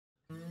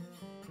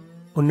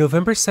On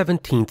November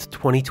 17th,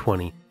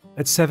 2020,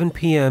 at 7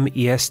 p.m.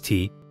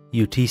 EST,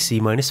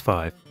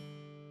 UTC-5,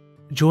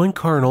 join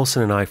Karin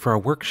Olson and I for our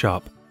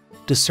workshop,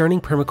 Discerning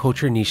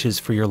Permaculture Niches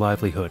for Your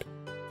Livelihood.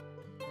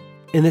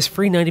 In this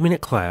free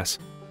 90-minute class,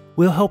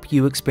 we'll help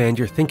you expand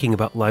your thinking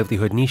about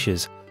livelihood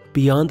niches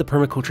beyond the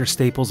permaculture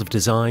staples of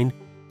design,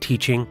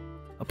 teaching,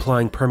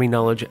 applying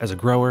perma-knowledge as a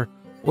grower,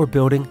 or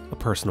building a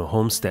personal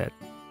homestead.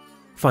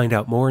 Find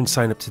out more and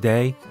sign up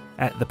today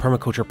at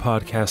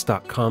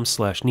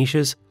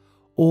thepermaculturepodcast.com/niches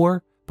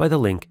or by the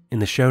link in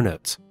the show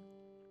notes.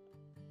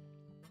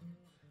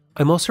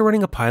 I'm also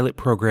running a pilot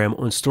program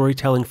on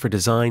storytelling for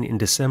design in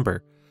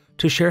December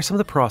to share some of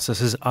the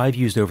processes I've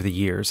used over the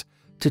years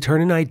to turn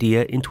an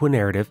idea into a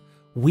narrative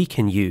we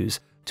can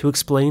use to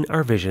explain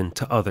our vision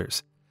to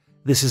others.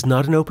 This is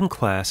not an open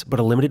class, but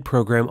a limited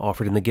program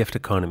offered in the gift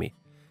economy.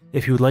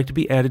 If you would like to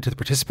be added to the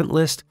participant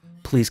list,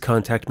 please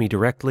contact me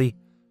directly,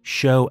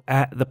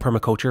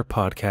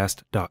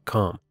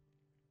 show@thepermaculturepodcast.com.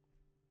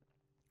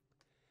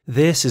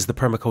 This is the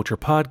Permaculture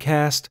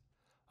Podcast.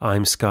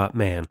 I'm Scott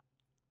Mann.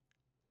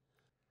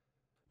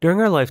 During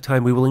our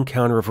lifetime, we will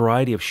encounter a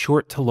variety of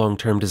short to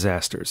long-term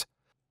disasters.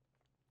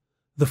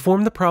 The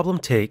form the problem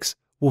takes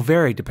will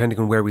vary depending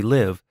on where we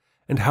live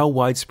and how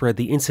widespread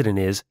the incident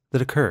is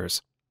that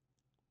occurs.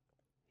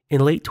 In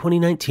late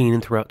 2019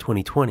 and throughout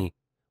 2020,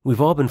 we've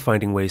all been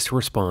finding ways to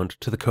respond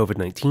to the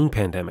COVID-19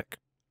 pandemic.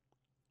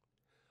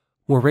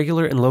 More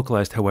regular and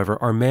localized, however,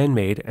 are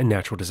man-made and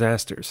natural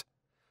disasters.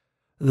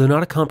 Though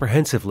not a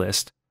comprehensive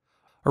list,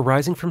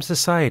 arising from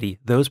society,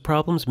 those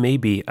problems may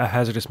be a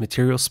hazardous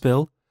material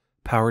spill,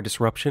 power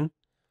disruption,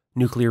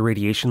 nuclear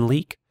radiation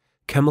leak,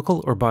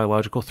 chemical or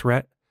biological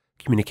threat,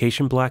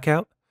 communication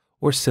blackout,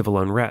 or civil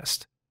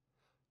unrest.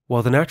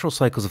 While the natural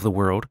cycles of the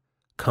world,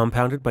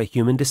 compounded by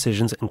human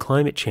decisions and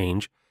climate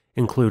change,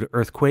 include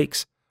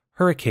earthquakes,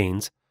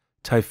 hurricanes,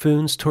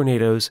 typhoons,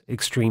 tornadoes,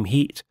 extreme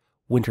heat,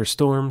 winter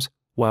storms,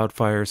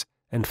 wildfires,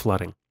 and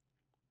flooding.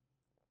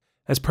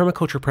 As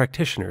permaculture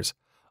practitioners,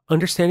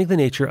 understanding the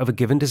nature of a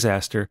given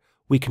disaster,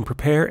 we can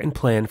prepare and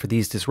plan for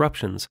these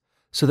disruptions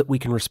so that we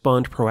can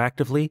respond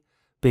proactively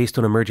based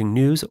on emerging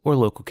news or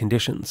local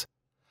conditions.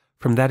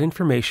 From that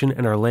information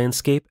and our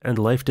landscape and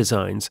life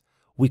designs,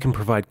 we can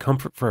provide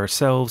comfort for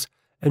ourselves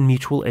and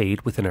mutual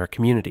aid within our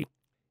community.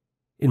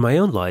 In my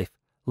own life,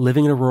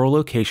 living in a rural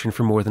location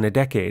for more than a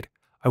decade,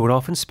 I would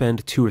often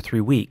spend 2 or 3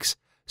 weeks,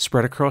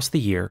 spread across the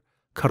year,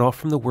 cut off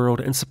from the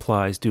world and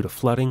supplies due to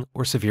flooding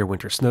or severe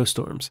winter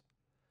snowstorms.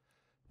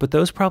 But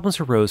those problems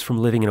arose from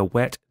living in a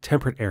wet,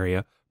 temperate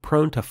area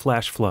prone to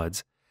flash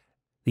floods,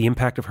 the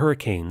impact of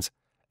hurricanes,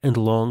 and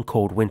long,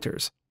 cold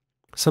winters.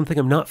 Something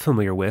I'm not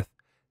familiar with,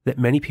 that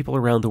many people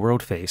around the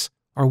world face,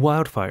 are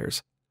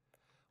wildfires.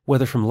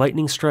 Whether from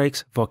lightning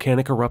strikes,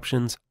 volcanic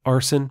eruptions,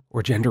 arson,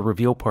 or gender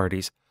reveal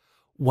parties,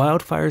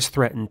 wildfires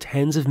threaten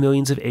tens of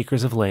millions of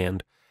acres of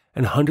land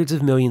and hundreds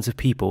of millions of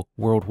people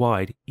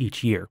worldwide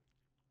each year.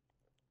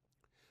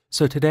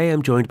 So today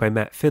I'm joined by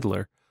Matt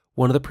Fidler,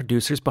 one of the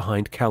producers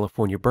behind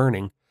California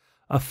Burning,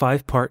 a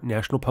 5-part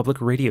National Public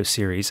Radio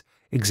series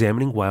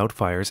examining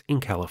wildfires in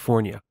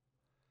California.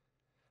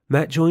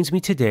 Matt joins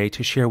me today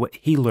to share what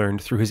he learned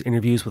through his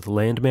interviews with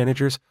land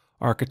managers,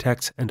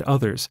 architects, and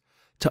others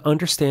to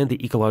understand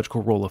the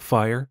ecological role of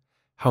fire,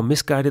 how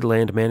misguided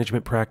land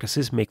management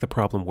practices make the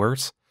problem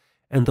worse,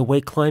 and the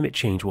way climate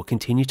change will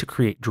continue to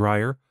create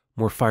drier,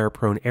 more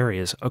fire-prone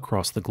areas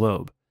across the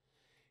globe.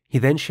 He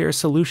then shares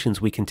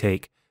solutions we can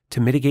take to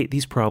mitigate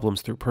these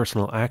problems through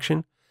personal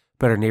action,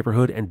 better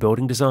neighborhood and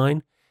building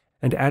design,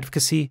 and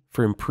advocacy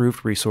for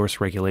improved resource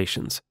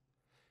regulations.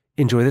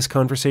 Enjoy this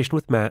conversation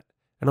with Matt,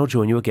 and I'll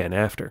join you again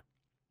after.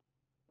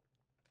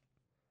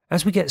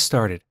 As we get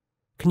started,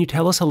 can you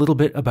tell us a little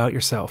bit about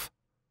yourself?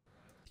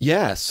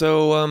 Yeah,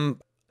 so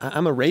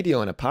I'm a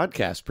radio and a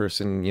podcast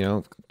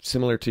person,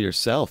 similar to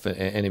yourself,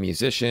 and a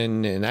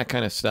musician and that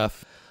kind of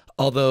stuff.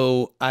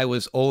 Although I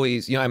was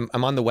always, I'm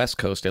on the West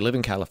Coast. I live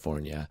in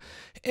California,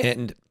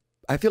 and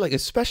I feel like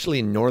especially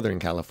in Northern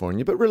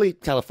California, but really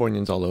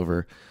Californians all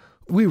over,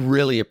 we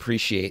really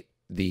appreciate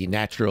the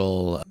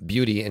natural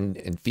beauty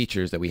and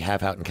features that we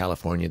have out in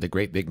California, the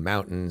great big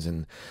mountains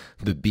and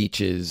the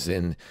beaches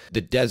and the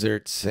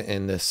deserts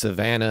and the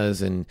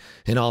savannas and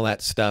all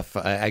that stuff.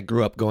 I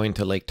grew up going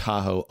to Lake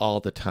Tahoe all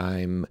the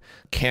time,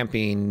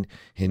 camping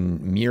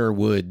in Muir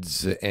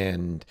Woods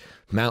and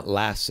Mount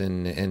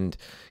Lassen and,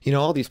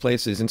 all these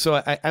places. And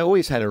so I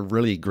always had a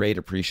really great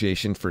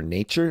appreciation for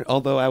nature,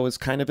 although I was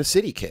kind of a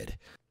city kid.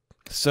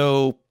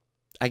 So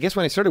I guess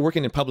when I started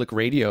working in public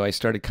radio, I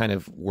started kind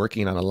of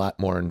working on a lot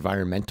more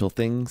environmental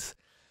things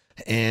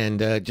and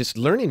just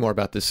learning more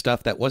about this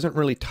stuff that wasn't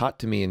really taught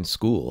to me in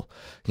school.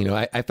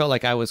 I felt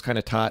like I was kind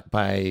of taught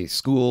by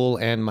school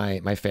and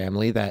my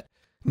family that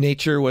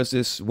nature was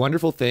this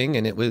wonderful thing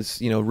and it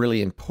was,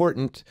 really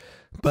important.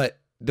 But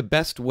the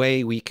best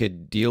way we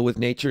could deal with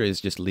nature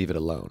is just leave it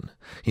alone.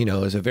 It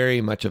was a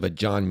very much of a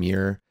John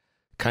Muir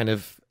kind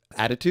of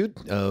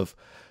attitude of,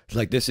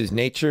 like, this is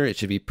nature, it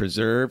should be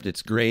preserved,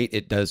 it's great,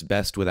 it does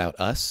best without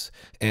us.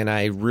 And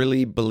I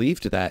really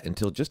believed that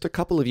until just a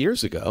couple of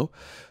years ago.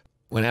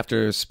 when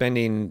after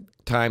spending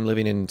time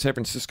living in San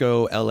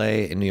Francisco,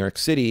 LA, and New York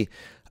City,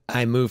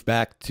 I moved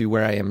back to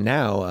where I am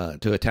now,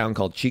 to a town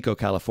called Chico,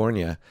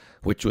 California,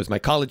 which was my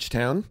college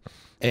town.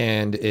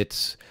 And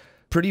it's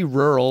pretty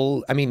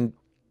rural. I mean,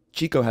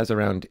 Chico has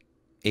around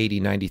 80,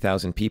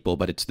 90,000 people,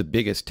 but it's the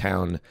biggest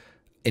town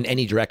in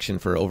any direction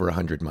for over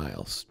 100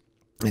 miles.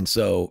 And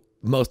so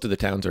most of the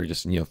towns are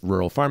just,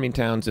 rural farming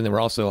towns. And then we're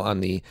also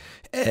on the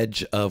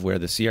edge of where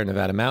the Sierra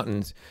Nevada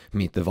mountains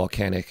meet the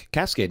volcanic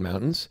Cascade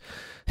Mountains.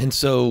 And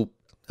so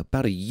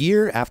about a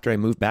year after I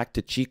moved back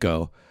to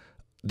Chico,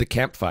 the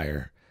Camp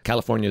Fire,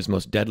 California's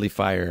most deadly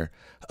fire,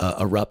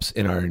 erupts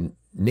in our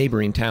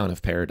neighboring town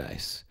of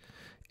Paradise.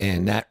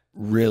 And that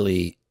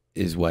really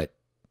is what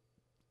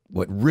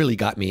really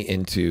got me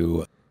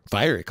into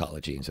fire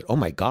ecology, and said, oh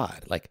my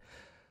God, like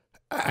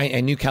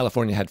I knew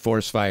California had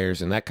forest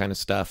fires and that kind of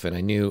stuff. And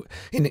I knew,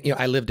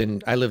 I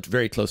lived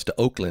very close to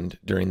Oakland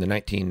during the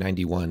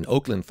 1991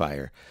 Oakland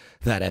fire,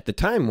 that at the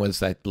time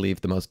was, I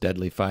believe, the most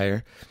deadly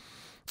fire.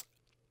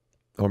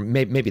 Or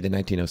maybe the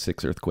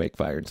 1906 earthquake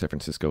fire in San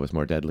Francisco was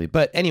more deadly.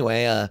 But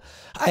anyway,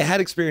 I had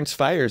experienced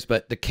fires,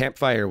 but the Camp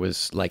Fire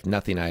was like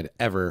nothing I'd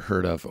ever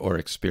heard of or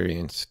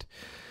experienced.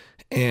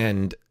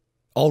 And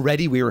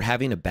already we were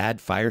having a bad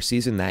fire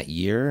season that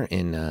year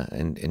in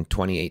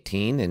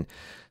 2018. And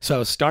so I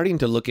was starting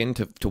to look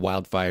into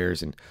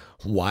wildfires and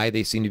why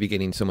they seem to be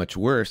getting so much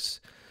worse.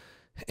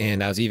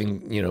 And I was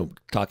even,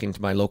 talking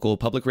to my local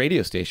public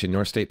radio station,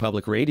 North State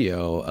Public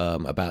Radio,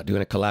 about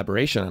doing a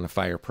collaboration on a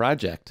fire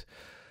project.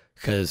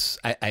 Because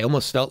I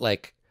almost felt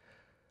like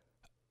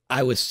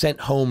I was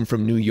sent home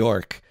from New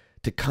York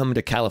to come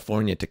to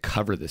California to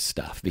cover this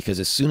stuff.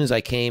 Because as soon as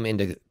I came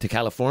into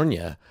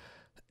California,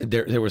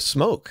 there was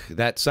smoke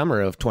that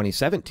summer of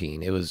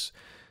 2017. It was,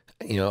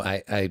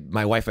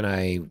 my wife and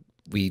I,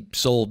 we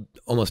sold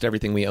almost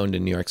everything we owned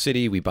in New York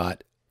City. We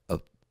bought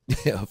a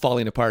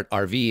falling apart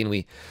RV and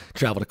we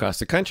traveled across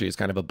the country. It's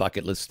kind of a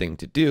bucket list thing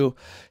to do.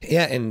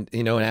 Yeah. And,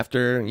 and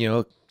after,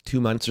 2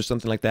 months or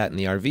something like that in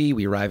the RV,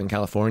 we arrive in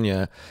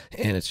California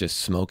and it's just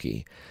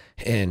smoky.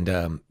 And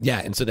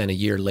and so then a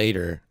year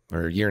later,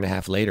 or a year and a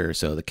half later or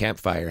so, the Camp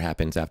Fire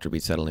happens after we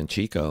settled in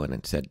Chico. And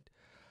it said,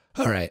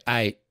 all right,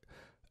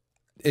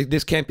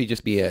 this can't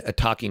just be a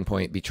talking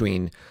point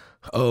between,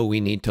 oh,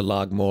 we need to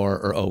log more,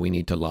 or, oh, we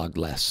need to log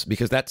less.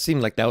 Because that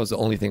seemed like that was the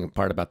only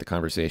part about the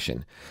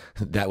conversation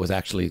that was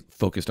actually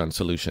focused on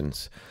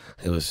solutions.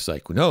 It was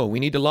like, no, we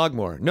need to log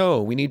more.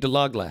 No, we need to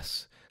log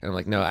less. And I'm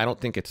like, no, I don't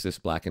think it's this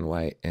black and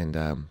white. And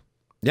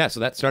so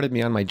that started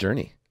me on my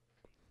journey.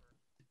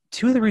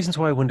 Two of the reasons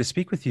why I wanted to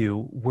speak with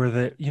you were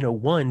that,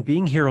 one,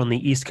 being here on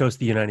the East Coast of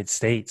the United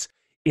States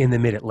in the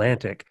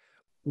mid-Atlantic,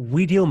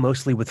 we deal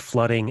mostly with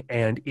flooding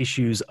and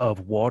issues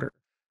of water.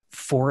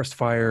 Forest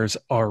fires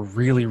are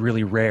really,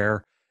 really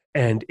rare.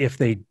 And if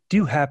they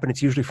do happen,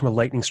 it's usually from a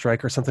lightning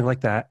strike or something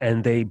like that.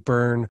 And they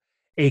burn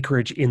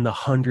acreage in the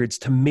hundreds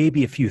to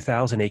maybe a few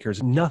thousand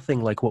acres,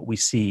 nothing like what we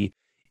see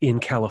in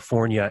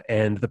California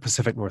and the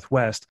Pacific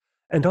Northwest.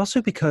 And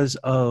also because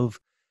of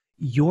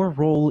your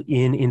role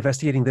in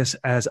investigating this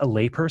as a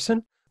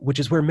layperson, which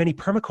is where many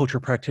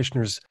permaculture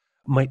practitioners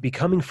might be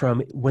coming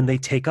from when they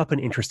take up an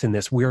interest in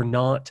this. We're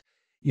not,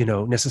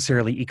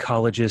 necessarily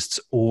ecologists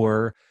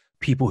or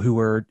people who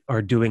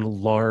are doing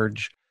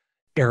large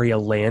area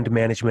land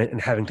management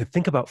and having to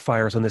think about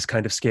fires on this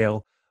kind of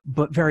scale.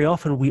 But very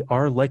often we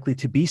are likely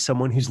to be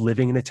someone who's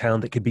living in a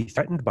town that could be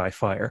threatened by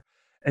fire.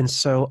 And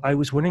so I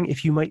was wondering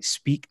if you might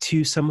speak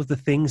to some of the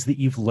things that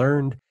you've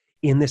learned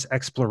in this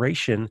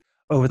exploration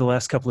over the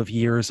last couple of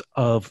years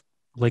of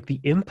like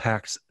the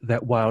impacts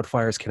that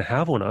wildfires can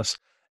have on us,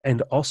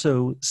 and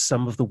also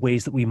some of the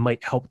ways that we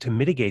might help to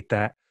mitigate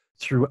that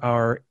through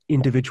our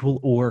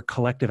individual or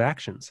collective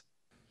actions.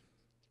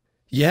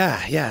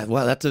 Yeah.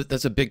 Well,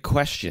 that's a big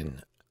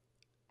question.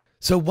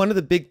 So one of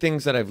the big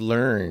things that I've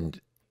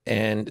learned,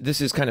 and this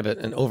is kind of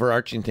an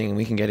overarching thing, and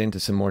we can get into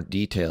some more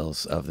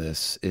details of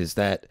this, is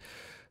that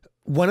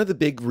one of the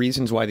big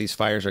reasons why these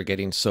fires are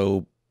getting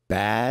so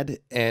bad,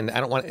 and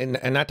I don't want,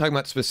 and not talking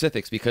about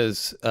specifics,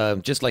 because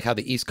just like how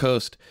the East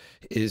Coast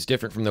is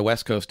different from the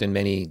West Coast in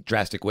many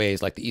drastic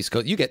ways, like the East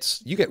Coast, you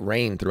get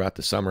rain throughout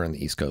the summer on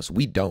the East Coast.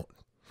 We don't.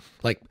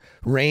 Like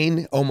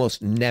rain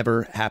almost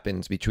never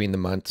happens between the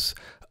months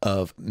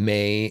of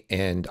May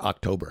and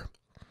October.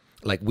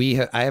 Like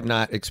I have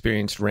not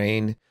experienced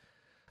rain.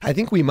 I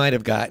think we might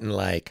have gotten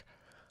like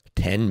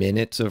 10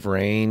 minutes of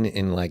rain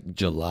in like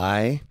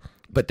July.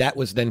 But that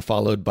was then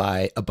followed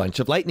by a bunch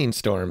of lightning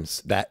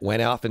storms that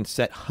went off and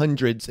set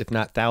hundreds, if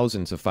not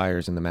thousands, of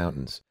fires in the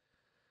mountains.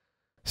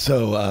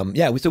 So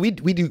we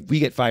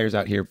get fires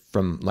out here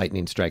from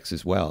lightning strikes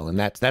as well, and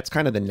that's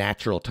kind of the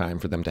natural time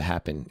for them to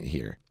happen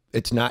here.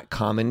 It's not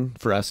common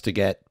for us to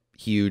get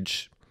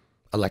huge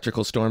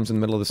electrical storms in the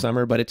middle of the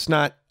summer, but it's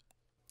not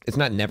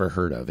never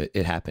heard of.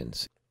 It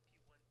happens.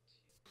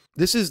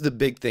 This is the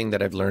big thing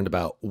that I've learned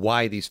about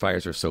why these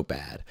fires are so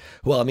bad.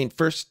 Well, I mean,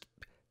 first,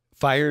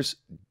 fires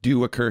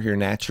do occur here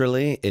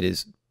naturally. It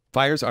is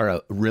Fires are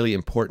a really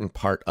important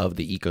part of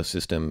the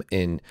ecosystem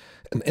in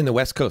the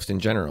West Coast in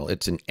general.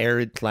 It's an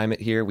arid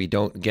climate here. We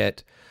don't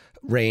get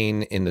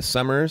rain in the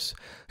summers,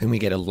 and we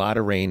get a lot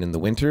of rain in the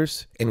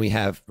winters, and we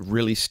have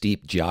really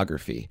steep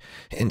geography.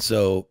 And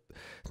so,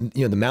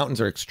 the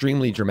mountains are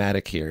extremely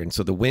dramatic here. And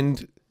so the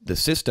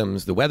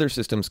weather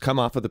systems come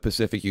off of the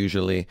Pacific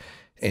usually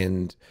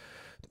and,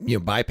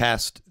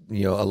 bypass,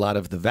 a lot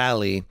of the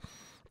valley.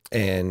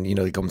 And,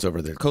 it comes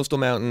over the coastal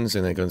mountains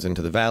and then it goes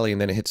into the valley and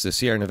then it hits the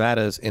Sierra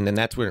Nevadas. And then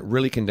that's when it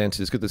really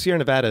condenses because the Sierra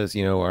Nevadas,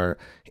 are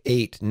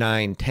 8,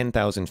 9,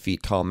 10,000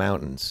 feet tall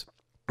mountains.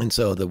 And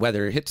so the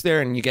weather hits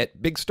there and you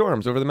get big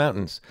storms over the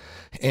mountains.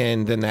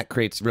 And then that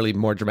creates really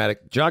more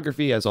dramatic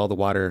geography as all the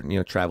water,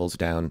 travels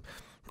down,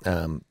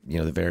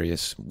 the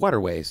various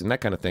waterways and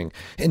that kind of thing.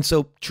 And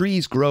so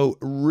trees grow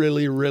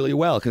really, really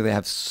well because they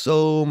have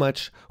so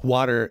much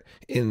water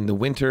in the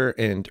winter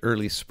and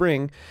early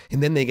spring,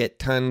 and then they get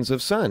tons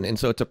of sun. And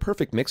so it's a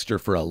perfect mixture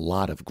for a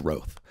lot of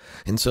growth.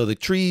 And so the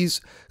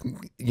trees,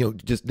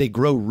 they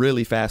grow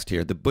really fast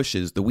here. The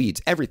bushes, the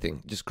weeds,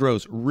 everything just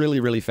grows really,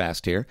 really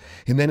fast here.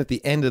 And then at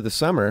the end of the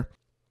summer,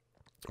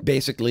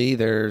 basically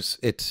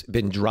it's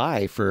been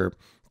dry for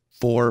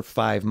 4 or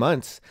 5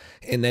 months,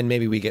 and then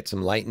maybe we get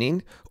some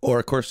lightning, or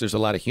of course there's a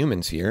lot of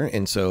humans here,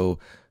 and so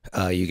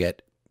you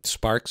get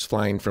sparks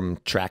flying from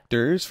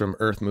tractors, from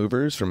earth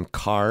movers, from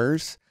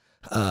cars.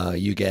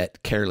 You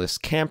get careless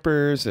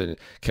campers and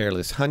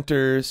careless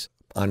hunters.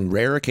 On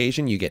rare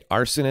occasion, you get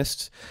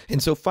arsonists.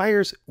 And so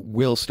fires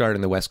will start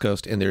in the West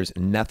Coast, and there's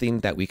nothing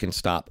that we can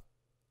stop.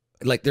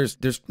 Like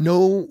there's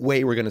no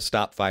way we're going to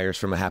stop fires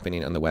from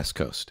happening on the West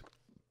Coast.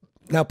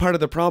 Now, part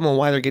of the problem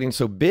why they're getting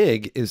so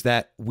big is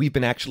that we've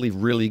been actually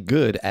really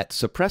good at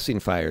suppressing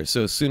fires.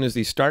 So as soon as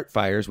these start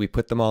fires, we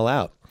put them all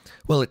out.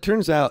 Well, it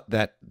turns out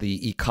that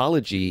the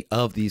ecology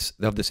of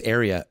this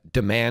area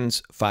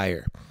demands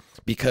fire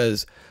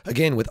because,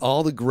 again, with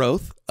all the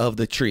growth of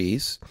the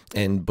trees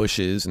and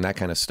bushes and that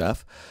kind of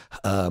stuff,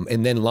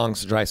 and then long,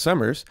 dry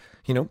summers,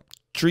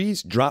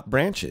 trees drop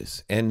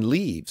branches and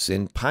leaves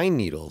and pine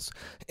needles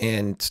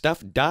and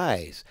stuff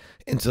dies.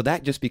 And so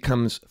that just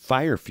becomes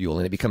fire fuel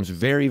and it becomes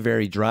very,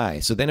 very dry.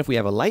 So then if we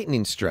have a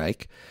lightning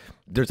strike,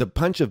 there's a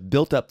bunch of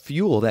built up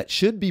fuel that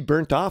should be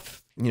burnt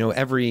off,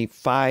 every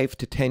 5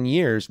 to 10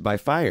 years by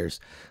fires.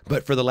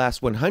 But for the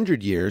last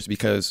 100 years,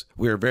 because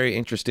we're very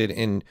interested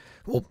in,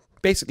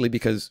 basically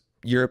because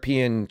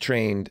European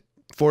trained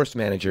forest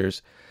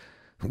managers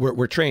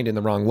were trained in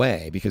the wrong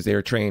way because they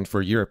were trained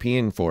for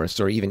European forests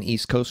or even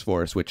East Coast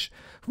forests, which,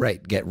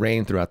 get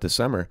rain throughout the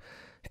summer.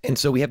 And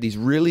so we have these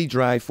really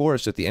dry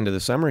forests at the end of the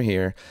summer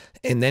here.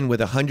 And then with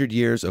 100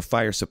 years of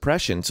fire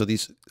suppression, so a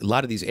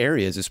lot of these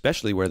areas,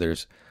 especially where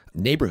there's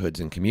neighborhoods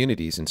and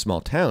communities and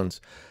small towns,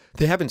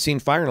 they haven't seen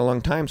fire in a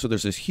long time. So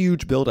there's this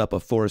huge buildup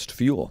of forest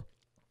fuel.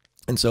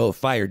 And so if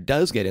fire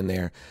does get in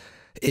there,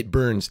 it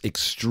burns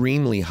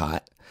extremely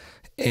hot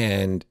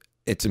and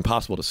it's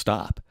impossible to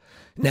stop.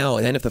 Now,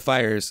 and then if the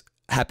fires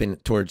happen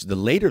towards the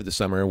later of the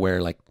summer, where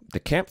like the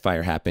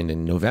campfire happened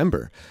in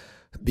November,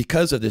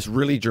 because of this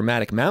really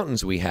dramatic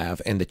mountains we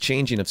have and the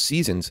changing of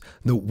seasons,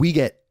 we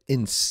get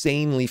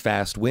insanely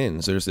fast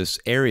winds. There's this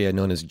area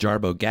known as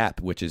Jarbo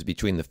Gap, which is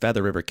between the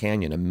Feather River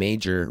Canyon, a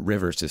major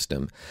river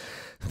system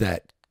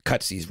that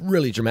cuts these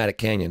really dramatic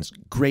canyons.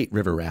 Great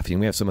river rafting.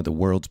 We have some of the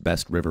world's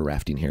best river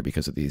rafting here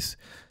because of these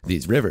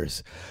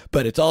rivers.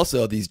 But it's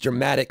also these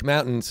dramatic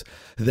mountains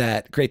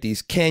that create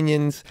these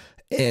canyons.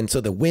 And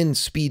so the wind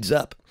speeds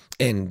up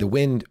and the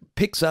wind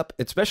picks up,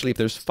 especially if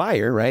there's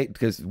fire, right?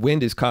 Because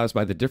wind is caused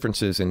by the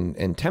differences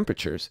in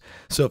temperatures.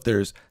 So if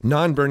there's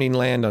non-burning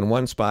land on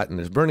one spot and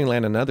there's burning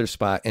land on another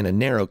spot in a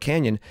narrow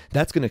canyon,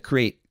 that's going to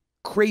create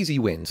crazy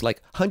winds,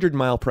 like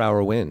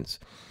 100-mile-per-hour winds.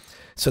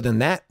 So then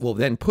that will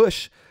then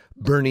push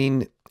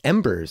burning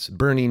embers,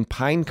 burning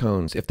pine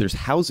cones. If there's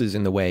houses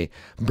in the way,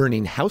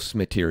 burning house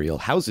material.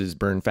 Houses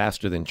burn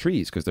faster than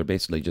trees because they're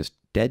basically just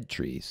dead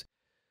trees.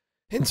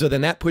 And so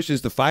then that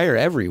pushes the fire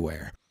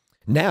everywhere.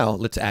 Now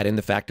let's add in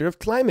the factor of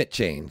climate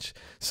change.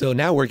 So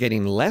now we're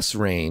getting less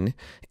rain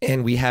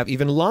and we have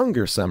even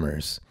longer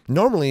summers.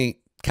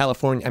 Normally,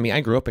 California, I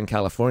grew up in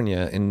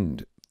California,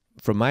 and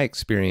from my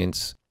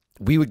experience,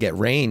 we would get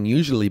rain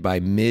usually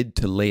by mid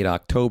to late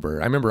October.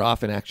 I remember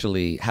often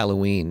actually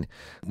Halloween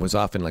was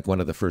often like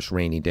one of the first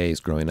rainy days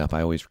growing up.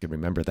 I always can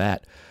remember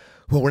that.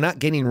 Well, we're not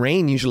getting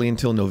rain usually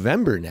until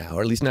November now,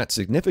 or at least not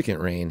significant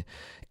rain.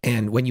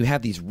 And when you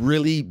have these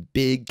really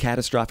big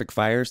catastrophic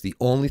fires, the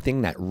only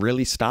thing that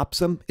really stops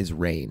them is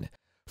rain.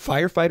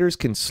 Firefighters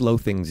can slow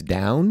things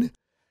down.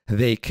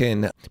 They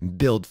can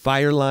build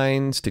fire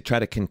lines to try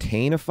to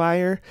contain a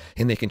fire,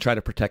 and they can try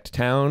to protect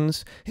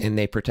towns, and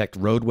they protect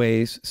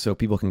roadways so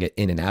people can get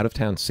in and out of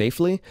town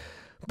safely.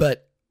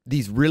 But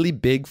these really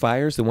big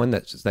fires, the one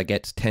that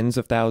gets tens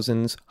of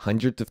thousands,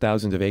 hundreds of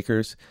thousands of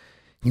acres,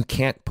 you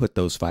can't put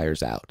those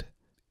fires out.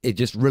 It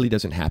just really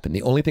doesn't happen.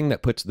 The only thing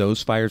that puts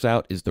those fires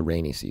out is the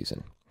rainy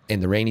season,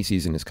 and the rainy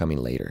season is coming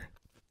later.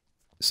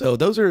 So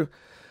those are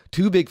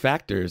two big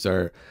factors,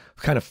 are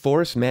kind of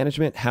forest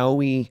management, how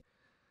we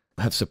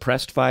have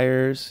suppressed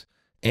fires,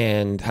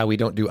 and how we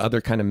don't do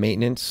other kind of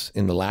maintenance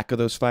in the lack of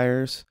those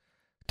fires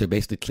to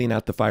basically clean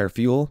out the fire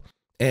fuel,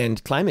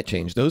 and climate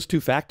change. Those two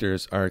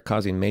factors are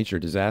causing major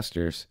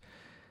disasters.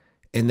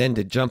 And then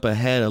to jump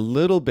ahead a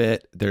little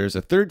bit, there's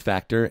a third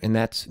factor, and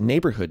that's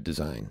neighborhood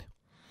design.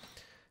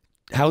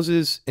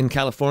 Houses in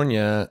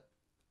California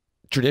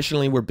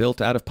traditionally were built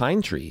out of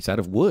pine trees, out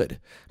of wood,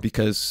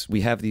 because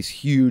we have these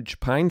huge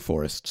pine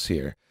forests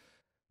here.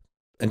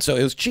 And so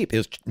it was cheap. It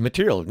was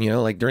material,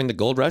 like during the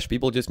gold rush,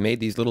 people just made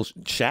these little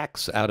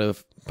shacks out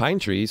of pine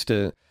trees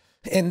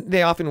and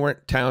they often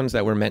weren't towns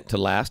that were meant to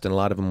last, and a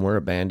lot of them were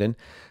abandoned.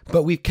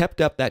 But we've kept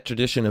up that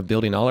tradition of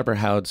building all of our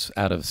houses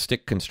out of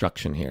stick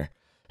construction here.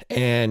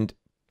 And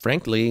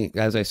frankly,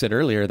 as I said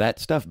earlier, that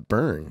stuff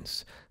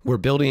burns. We're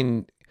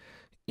building,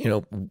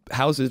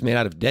 houses made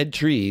out of dead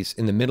trees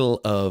in the middle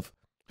of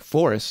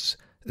forests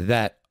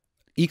that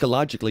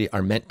ecologically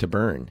are meant to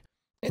burn.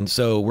 And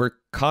so we're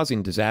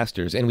causing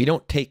disasters, and we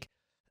don't take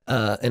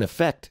an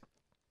effect,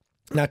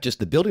 not just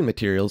the building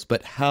materials,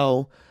 but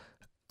how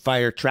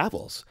fire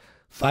travels.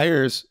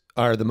 Fires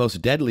are the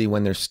most deadly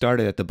when they're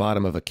started at the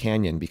bottom of a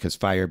canyon, because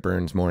fire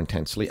burns more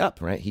intensely up,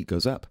 right? Heat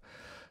goes up.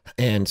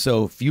 And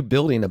so if you're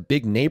building a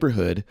big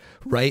neighborhood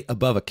right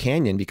above a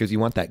canyon because you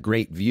want that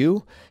great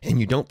view, and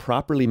you don't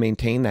properly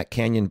maintain that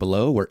canyon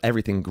below where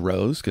everything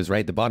grows, because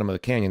right at the bottom of the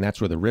canyon, that's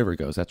where the river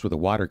goes, that's where the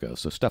water goes.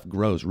 So stuff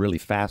grows really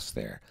fast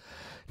there.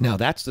 Now,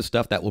 that's the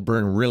stuff that will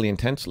burn really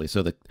intensely.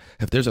 So that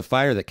if there's a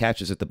fire that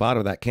catches at the bottom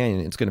of that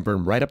canyon, it's going to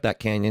burn right up that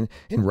canyon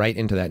and right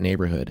into that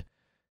neighborhood.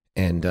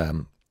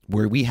 And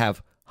where we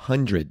have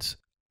hundreds,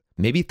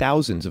 maybe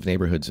thousands of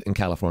neighborhoods in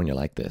California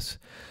like this.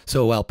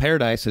 So while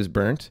Paradise has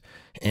burnt,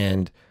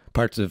 and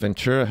parts of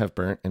Ventura have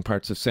burnt, and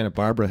parts of Santa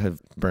Barbara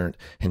have burnt,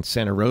 and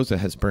Santa Rosa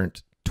has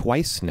burnt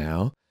twice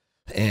now,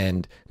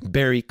 and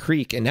Berry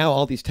Creek, and now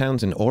all these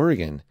towns in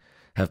Oregon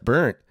have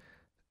burnt,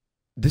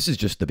 this is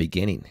just the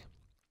beginning.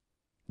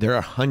 There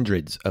are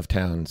hundreds of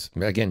towns,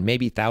 again,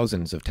 maybe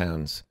thousands of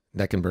towns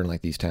that can burn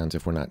like these towns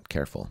if we're not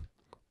careful.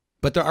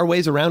 But there are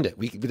ways around it.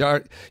 There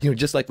are,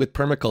 just like with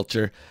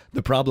permaculture,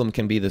 the problem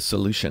can be the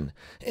solution.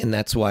 And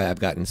that's why I've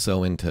gotten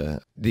so into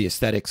the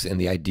aesthetics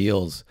and the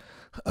ideals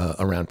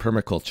around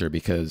permaculture,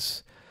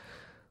 because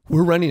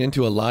we're running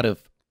into a lot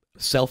of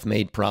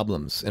self-made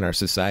problems in our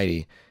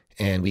society,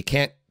 and we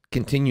can't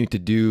continue to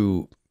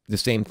do the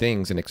same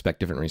things and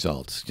expect different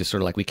results. Just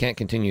sort of like we can't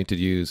continue to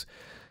use,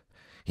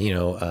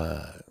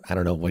 I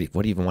don't know, what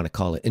do you even want to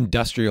call it?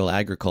 Industrial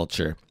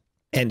agriculture,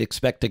 and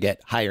expect to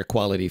get higher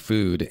quality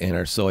food and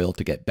our soil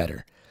to get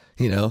better.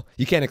 You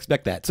can't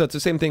expect that. So it's the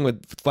same thing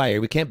with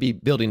fire. We can't be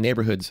building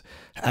neighborhoods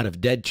out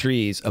of dead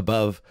trees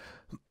above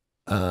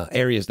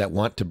areas that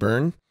want to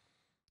burn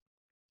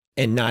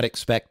and not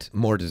expect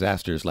more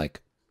disasters like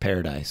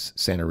Paradise,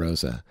 Santa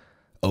Rosa,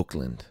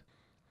 Oakland.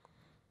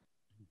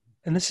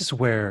 And this is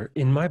where,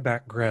 in my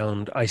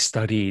background, I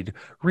studied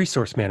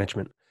resource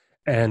management.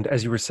 And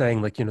as you were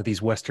saying,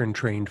 these Western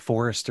trained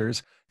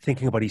foresters,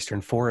 thinking about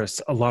Eastern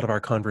forests, a lot of our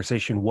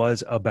conversation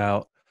was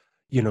about,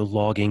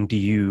 logging. Do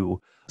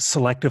you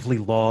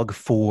selectively log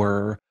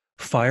for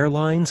fire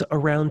lines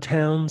around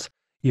towns?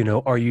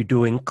 Are you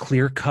doing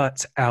clear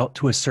cuts out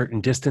to a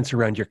certain distance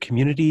around your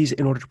communities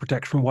in order to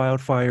protect from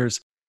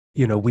wildfires?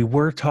 We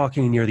were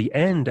talking near the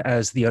end,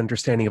 as the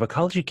understanding of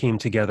ecology came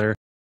together,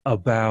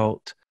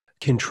 about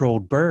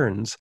controlled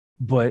burns,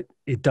 but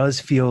it does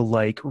feel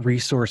like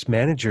resource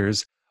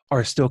managers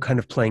are still kind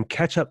of playing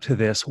catch up to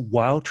this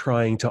while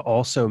trying to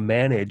also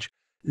manage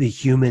the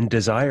human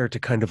desire to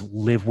kind of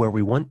live where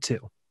we want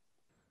to.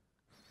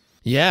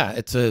 Yeah,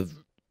 it's a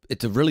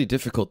really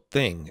difficult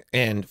thing.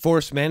 And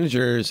forest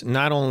managers,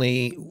 not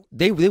only,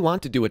 they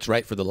want to do what's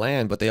right for the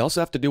land, but they also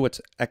have to do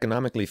what's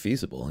economically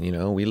feasible.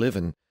 We live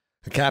in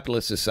a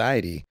capitalist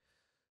society,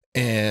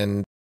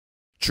 and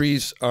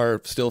trees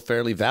are still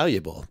fairly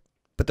valuable.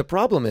 But the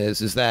problem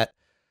is that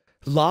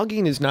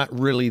logging is not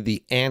really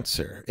the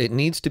answer. It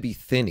needs to be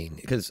thinning,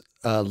 because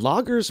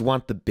loggers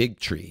want the big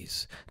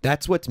trees.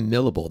 That's what's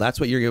millable. That's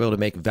what you're able to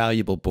make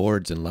valuable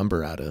boards and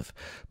lumber out of.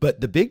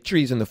 But the big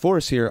trees in the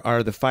forest here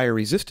are the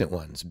fire-resistant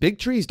ones. Big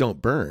trees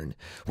don't burn.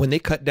 When they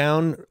cut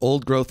down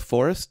old-growth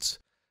forests,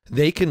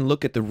 they can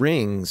look at the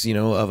rings,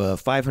 of a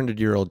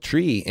 500-year-old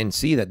tree and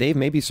see that they've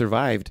maybe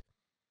survived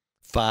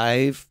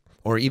 5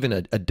 or even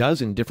a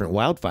dozen different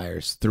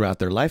wildfires throughout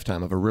their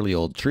lifetime of a really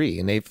old tree.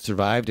 And they've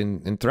survived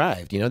and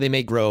thrived. They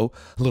may grow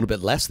a little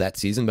bit less that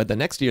season, but the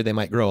next year they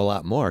might grow a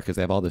lot more because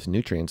they have all this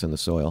nutrients in the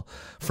soil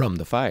from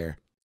the fire.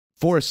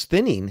 Forest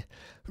thinning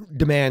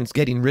demands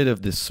getting rid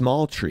of the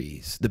small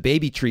trees, the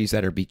baby trees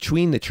that are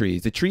between the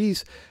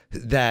trees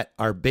that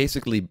are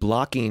basically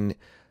blocking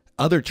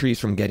other trees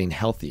from getting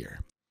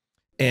healthier.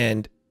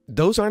 And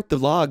those aren't the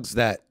logs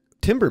that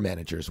timber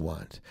managers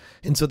want.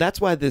 And so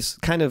that's why this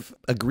kind of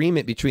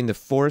agreement between the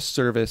Forest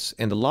Service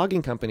and the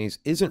logging companies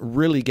isn't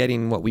really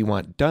getting what we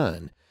want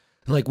done.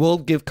 We'll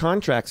give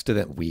contracts to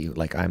them.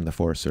 I'm the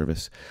Forest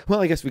Service.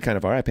 Well, I guess we kind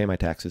of are. I pay my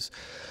taxes.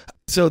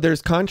 So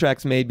there's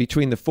contracts made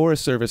between the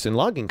Forest Service and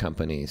logging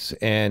companies,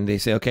 and they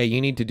say, okay,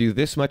 you need to do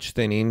this much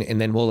thinning,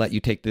 and then we'll let you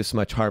take this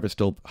much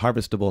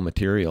harvestable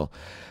material.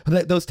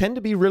 Those tend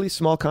to be really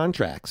small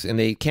contracts, and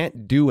they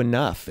can't do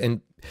enough. And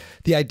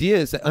the idea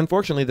is that,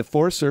 unfortunately, the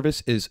Forest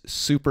Service is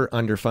super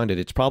underfunded.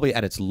 It's probably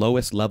at its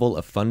lowest level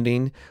of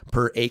funding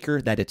per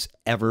acre that it's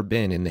ever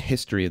been in the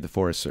history of the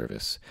Forest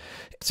Service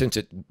since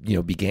it,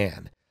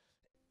 began.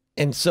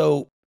 And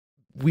so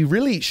we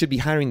really should be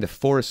hiring the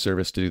Forest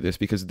Service to do this,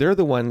 because they're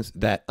the ones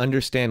that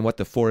understand what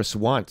the forest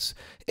wants,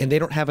 and they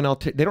don't have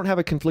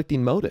a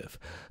conflicting motive.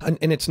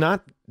 And it's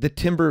not the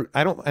timber.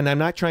 I'm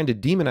not trying to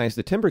demonize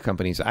the timber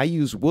companies. I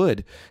use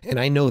wood, and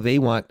I know they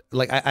want,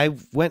 like, I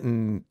went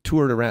and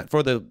toured around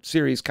for the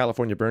series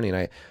California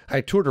Burning.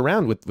 I toured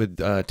around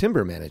with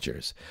timber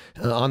managers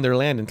on their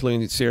land,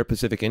 including Sierra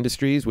Pacific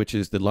Industries, which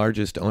is the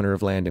largest owner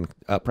of land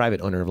and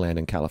private owner of land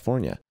in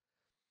California.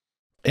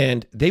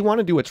 And they want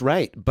to do what's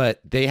right, but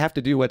they have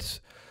to do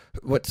what's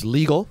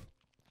legal,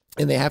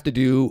 and they have to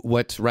do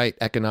what's right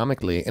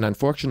economically. And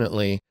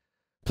unfortunately,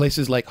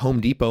 places like Home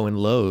Depot and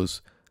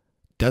Lowe's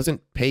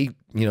doesn't pay,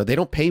 they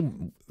don't pay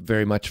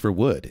very much for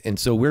wood. And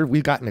so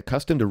we've gotten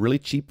accustomed to really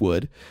cheap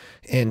wood.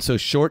 And so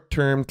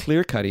short-term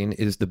clear cutting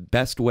is the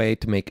best way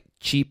to make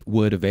cheap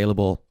wood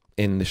available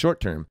in the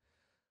short term.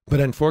 But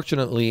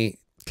unfortunately,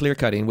 clear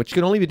cutting, which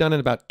can only be done in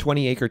about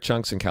 20-acre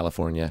chunks in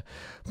California,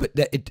 but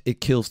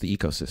it kills the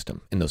ecosystem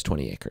in those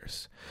 20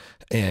 acres,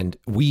 and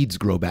weeds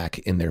grow back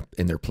in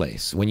their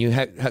place. When you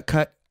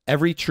cut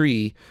every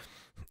tree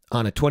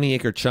on a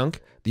 20-acre chunk,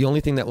 the only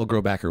thing that will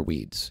grow back are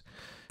weeds.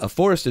 A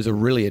forest is a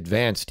really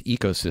advanced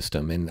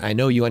ecosystem, and I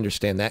know you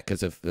understand that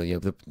because of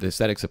the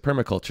aesthetics of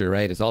permaculture,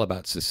 right? It's all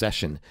about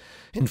succession.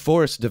 And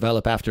forests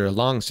develop after a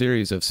long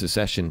series of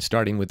succession,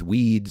 starting with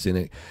weeds, and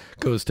it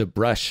goes to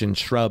brush and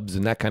shrubs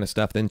and that kind of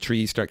stuff. Then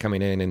trees start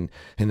coming in, and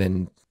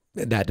then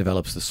that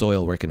develops the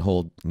soil where it can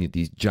hold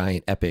these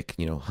giant, epic,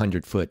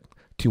 100-foot,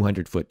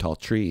 200-foot tall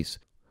trees.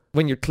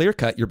 When you're clear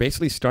cut, you're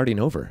basically starting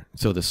over.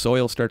 So the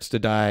soil starts to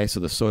die, so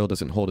the soil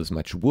doesn't hold as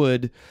much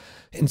wood.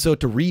 And so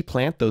to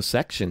replant those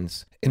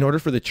sections, in order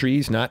for the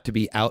trees not to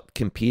be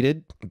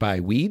out-competed by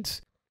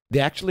weeds, they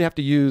actually have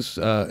to use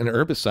an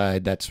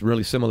herbicide that's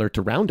really similar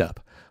to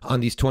Roundup on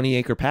these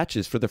 20-acre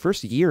patches for the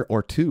first year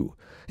or two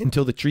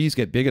until the trees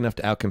get big enough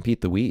to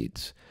outcompete the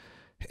weeds.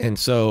 And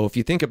so if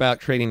you think about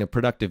creating a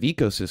productive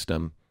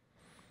ecosystem,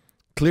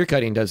 clear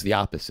cutting does the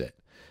opposite.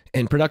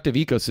 And productive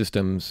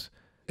ecosystems,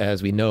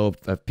 as we know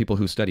of people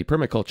who study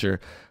permaculture,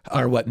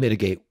 are what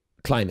mitigate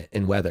climate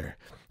and weather.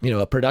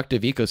 A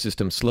productive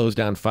ecosystem slows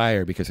down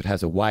fire because it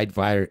has a wide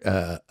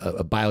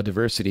a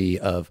biodiversity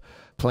of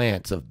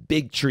plants, of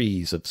big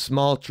trees, of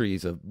small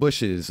trees, of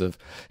bushes, so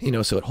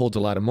it holds a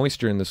lot of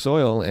moisture in the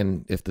soil.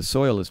 And if the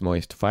soil is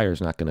moist, fire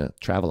is not going to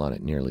travel on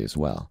it nearly as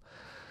well.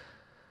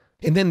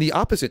 And then the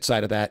opposite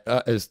side of that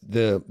is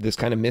this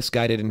kind of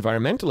misguided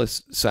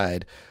environmentalist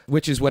side,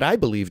 which is what I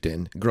believed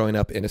in growing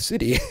up in a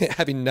city,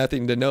 having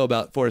nothing to know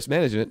about forest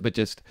management, but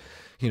just,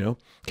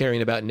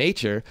 caring about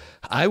nature.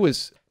 I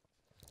was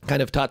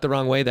kind of taught the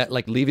wrong way that,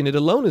 like, leaving it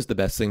alone is the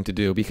best thing to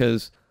do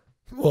because,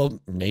 well,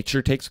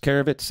 nature takes care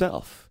of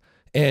itself.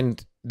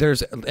 And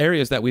there's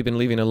areas that we've been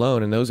leaving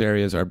alone, and those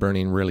areas are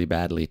burning really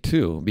badly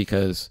too,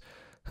 because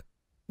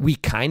we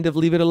kind of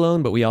leave it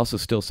alone, but we also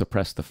still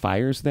suppress the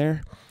fires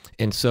there.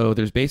 And so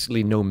there's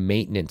basically no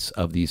maintenance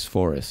of these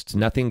forests,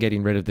 nothing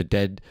getting rid of the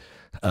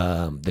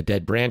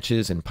dead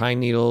branches and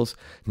pine needles,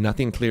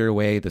 nothing clear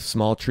away the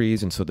small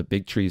trees, and so the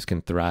big trees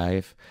can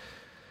thrive.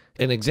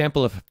 An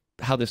example of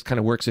how this kind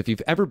of works, if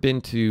you've ever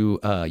been to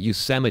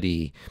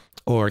Yosemite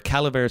or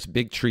Calaveras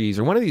Big Trees,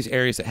 or one of these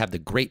areas that have the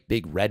great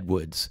big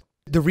redwoods,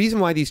 the reason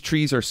why these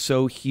trees are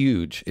so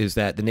huge is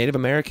that the Native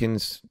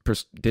Americans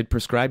did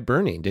prescribed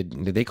burning.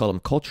 They call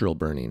them cultural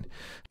burning.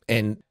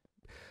 And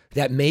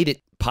that made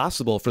it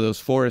possible for those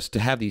forests to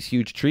have these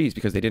huge trees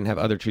because they didn't have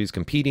other trees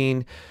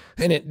competing.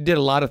 And it did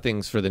a lot of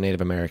things for the Native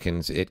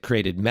Americans. It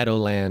created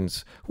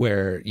meadowlands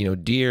where,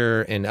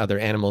 deer and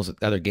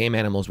other game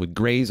animals would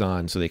graze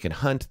on so they could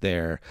hunt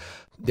there.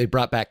 They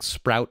brought back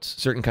sprouts,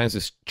 certain kinds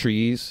of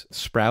trees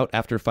sprout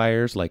after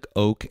fires like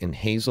oak and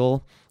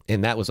hazel.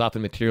 And that was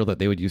often material that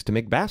they would use to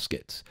make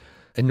baskets.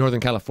 In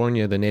Northern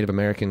California, the Native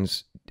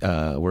Americans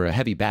were a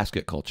heavy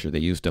basket culture. They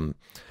used them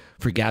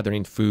for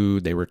gathering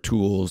food. They were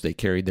tools. They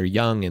carried their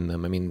young in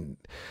them. I mean,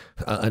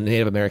 a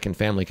Native American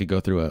family could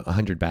go through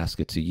 100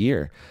 baskets a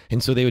year.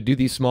 And so they would do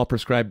these small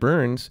prescribed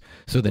burns.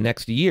 So the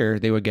next year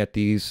they would get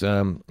these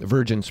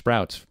virgin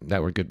sprouts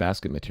that were good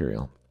basket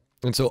material.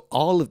 And so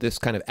all of this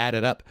kind of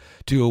added up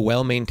to a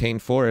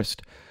well-maintained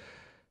forest.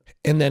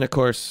 And then, of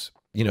course,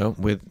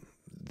 with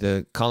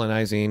the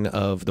colonizing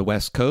of the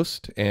West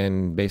Coast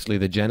and basically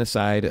the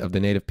genocide of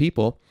the native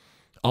people,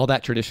 all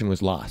that tradition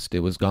was lost. It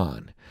was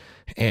gone.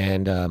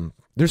 And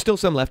there's still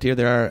some left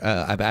here.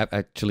 I've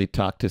actually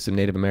talked to some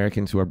Native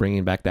Americans who are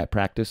bringing back that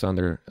practice on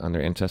their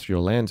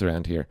ancestral lands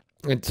around here.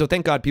 And so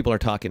thank God people are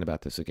talking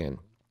about this again.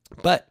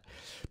 But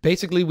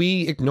basically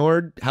we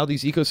ignored how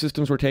these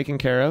ecosystems were taken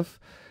care of.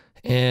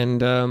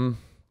 And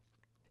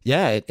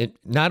Yeah, it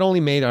not only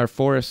made our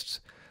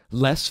forests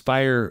less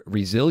fire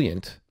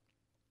resilient,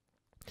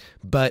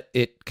 but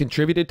it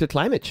contributed to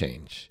climate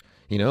change.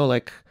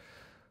 Like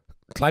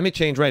climate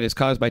change, right, is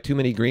caused by too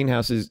many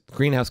greenhouse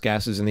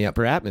gases in the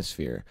upper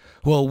atmosphere.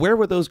 Well, where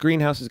were those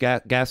greenhouse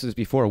gases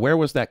before? Where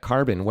was that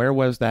carbon? Where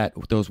was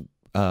those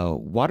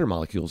water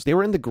molecules? They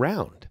were in the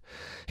ground.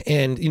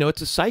 And,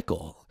 it's a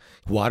cycle.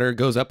 Water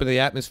goes up in the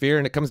atmosphere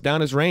and it comes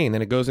down as rain,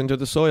 then it goes into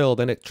the soil,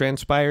 then it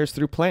transpires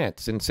through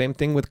plants, and same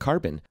thing with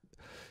carbon.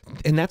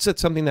 And that's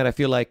something that I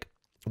feel like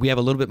we have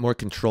a little bit more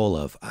control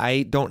of.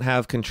 I don't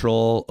have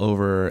control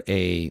over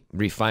a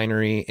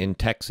refinery in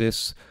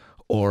Texas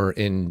or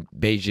in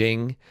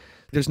Beijing.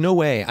 There's no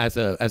way as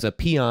a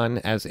peon,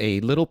 as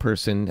a little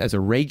person, as a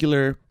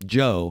regular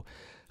Joe,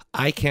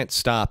 I can't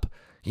stop,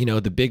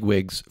 the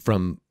bigwigs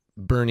from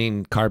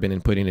burning carbon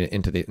and putting it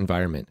into the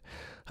environment.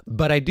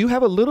 But I do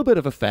have a little bit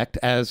of effect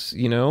as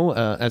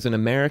an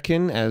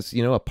American, as,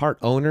 a part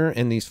owner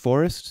in these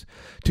forests,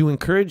 to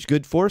encourage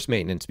good forest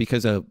maintenance,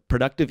 because a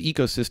productive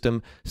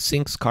ecosystem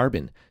sinks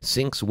carbon,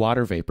 sinks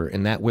water vapor,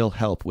 and that will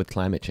help with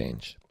climate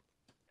change.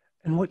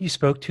 And what you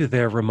spoke to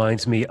there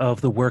reminds me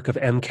of the work of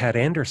M. Cat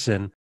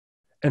Anderson,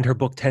 and her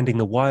book Tending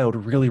the Wild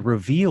really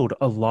revealed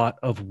a lot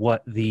of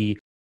what the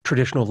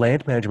traditional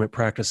land management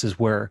practices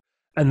were.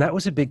 And that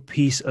was a big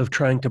piece of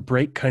trying to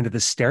break kind of the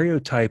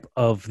stereotype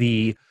of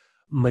the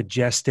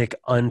majestic,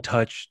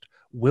 untouched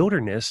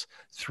wilderness.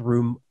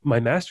 Through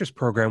my master's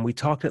program, we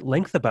talked at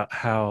length about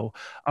how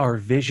our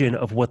vision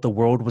of what the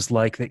world was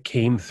like that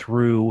came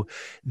through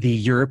the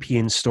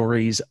European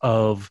stories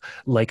of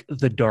like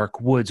the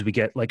dark woods. We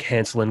get like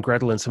Hansel and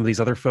Gretel and some of these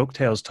other folk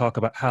tales talk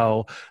about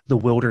how the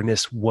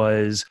wilderness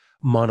was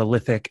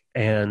monolithic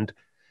and,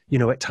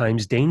 at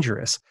times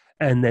dangerous.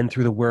 And then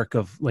through the work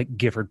of like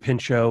Gifford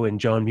Pinchot and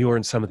John Muir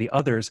and some of the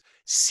others,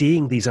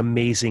 seeing these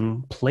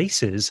amazing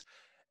places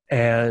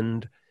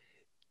and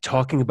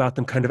talking about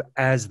them kind of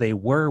as they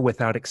were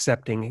without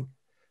accepting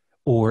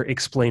or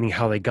explaining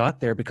how they got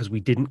there, because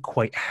we didn't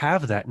quite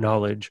have that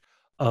knowledge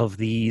of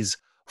these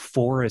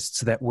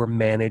forests that were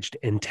managed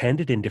and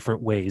tended in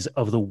different ways,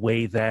 of the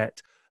way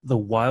that the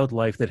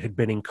wildlife that had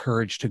been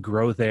encouraged to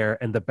grow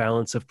there and the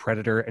balance of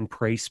predator and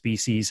prey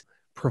species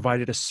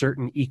provided a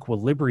certain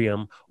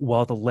equilibrium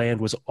while the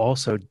land was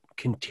also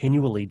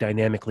continually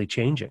dynamically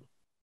changing.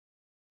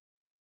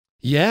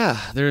 Yeah,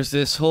 there's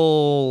this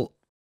whole...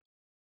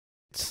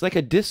 It's like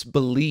a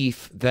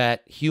disbelief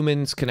that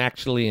humans can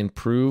actually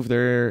improve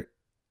their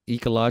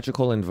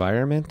ecological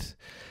environment,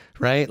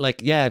 right?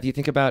 Like, yeah, if you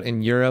think about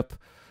in Europe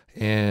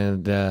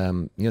and,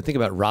 think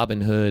about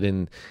Robin Hood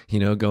and,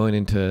 going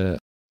into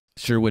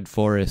Sherwood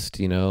Forest,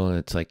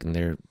 it's like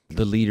the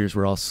leaders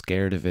were all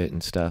scared of it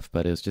and stuff,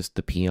 but it was just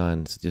the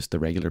peons, just the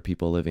regular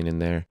people living in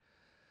there.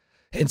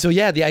 And so,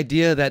 yeah, the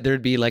idea that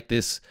there'd be like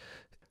this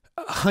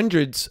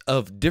hundreds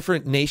of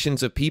different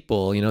nations of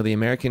people, the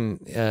American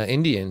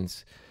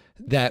Indians,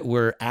 that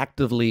were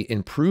actively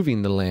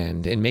improving the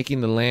land and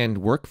making the land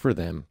work for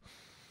them.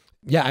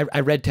 Yeah,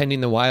 I read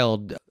Tending the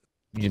Wild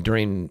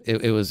during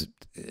it was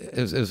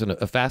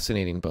a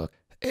fascinating book,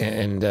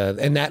 and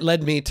that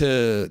led me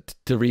to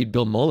read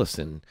Bill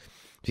Mollison,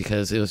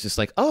 because it was just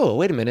like, oh,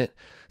 wait a minute,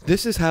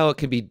 this is how it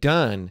can be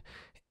done,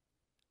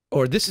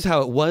 or this is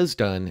how it was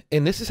done,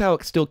 and this is how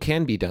it still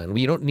can be done.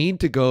 We don't need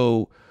to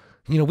go,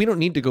 we don't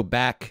need to go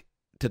back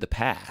to the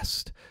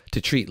past to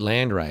treat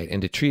land right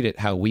and to treat it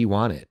how we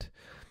want it.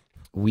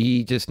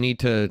 We just need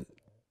to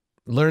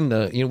learn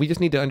we just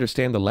need to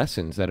understand the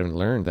lessons that have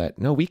learned, that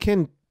no, we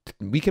can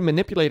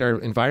manipulate our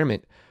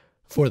environment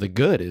for the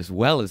good as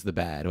well as the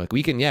bad. Like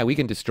we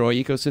can destroy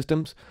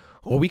ecosystems,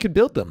 or we could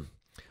build them.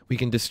 We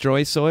can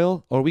destroy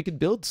soil, or we could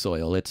build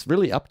soil. It's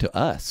really up to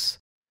us.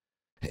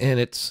 And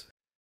it's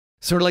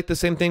sort of like the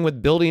same thing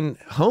with building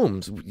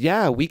homes.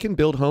 Yeah, we can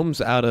build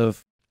homes out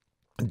of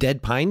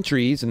dead pine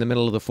trees in the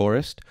middle of the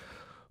forest.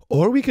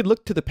 Or we could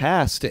look to the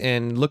past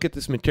and look at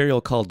this material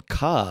called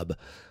cob,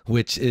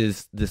 which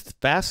is this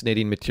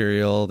fascinating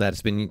material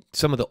that's been,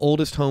 some of the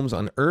oldest homes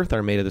on Earth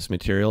are made of this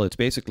material. It's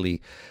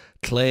basically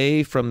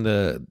clay from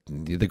the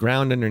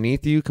ground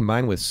underneath you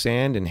combined with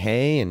sand and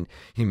hay, and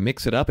you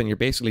mix it up and you're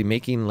basically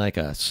making like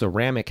a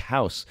ceramic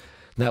house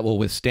that will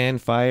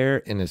withstand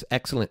fire and has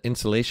excellent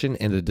insulation,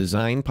 and the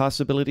design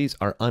possibilities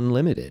are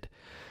unlimited.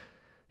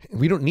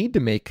 We don't need to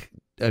make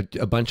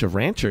a bunch of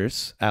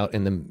ranchers out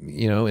in the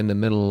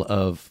middle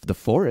of the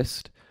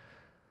forest.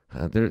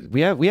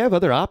 We have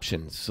other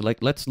options. So like,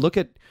 let's look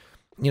at,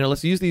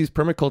 let's use these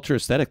permaculture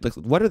aesthetic.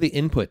 What are the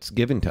inputs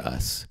given to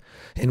us,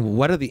 and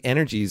what are the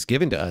energies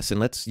given to us? And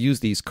let's use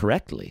these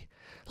correctly.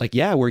 Like,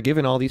 yeah, we're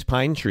given all these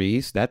pine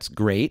trees. That's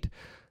great.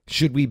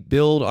 Should we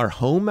build our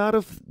home out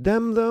of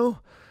them though?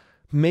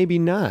 Maybe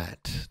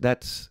not.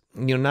 That's,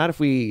 not if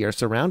we are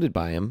surrounded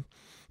by them.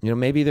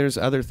 Maybe there's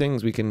other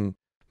things we can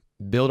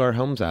build our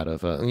homes out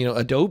of.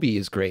 Adobe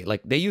is great.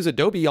 Like, they use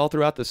Adobe all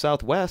throughout the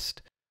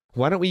Southwest.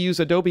 Why don't we use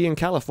Adobe in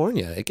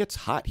California? It gets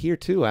hot here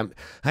too. I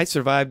just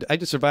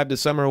survived a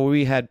summer where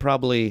we had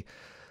probably,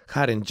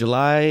 in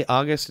July,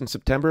 August, and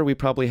September, we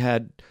probably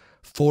had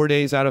 4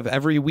 days out of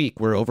every week,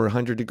 we're over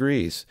 100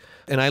 degrees.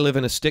 And I live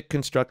in a stick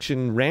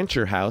construction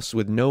rancher house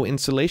with no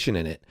insulation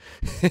in it.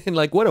 And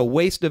like, what a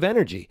waste of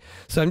energy.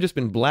 So I've just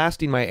been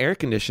blasting my air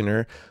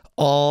conditioner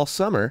all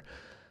summer.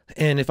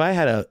 And if I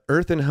had a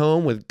earthen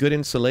home with good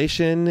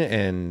insulation,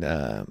 and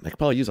I could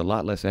probably use a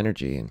lot less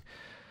energy. And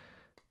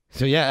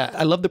so, yeah,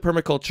 I love the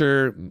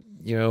permaculture,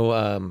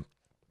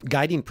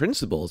 guiding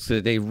principles.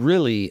 They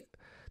really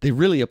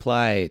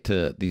apply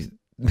to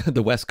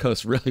the West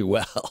Coast really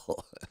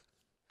well.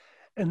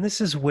 And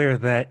this is where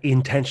that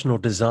intentional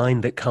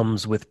design that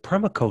comes with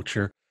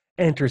permaculture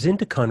enters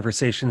into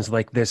conversations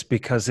like this,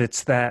 because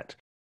it's that,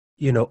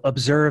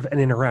 observe and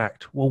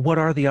interact. Well, what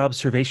are the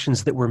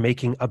observations that we're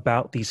making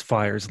about these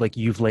fires like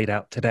you've laid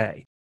out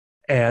today?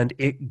 And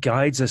it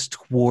guides us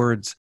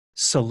towards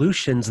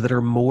solutions that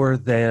are more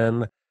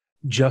than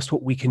just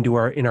what we can do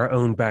in our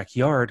own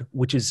backyard,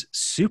 which is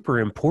super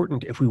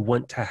important if we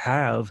want to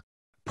have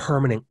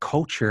permanent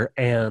culture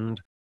and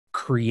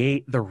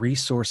create the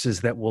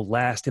resources that will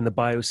last in the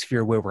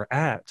biosphere where we're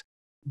at.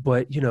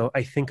 But,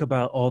 I think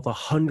about all the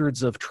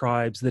hundreds of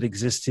tribes that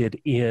existed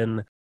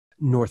in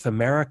North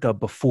America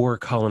before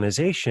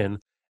colonization,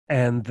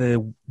 and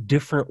the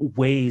different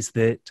ways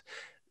that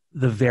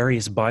the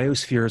various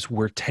biospheres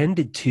were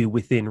tended to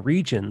within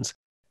regions,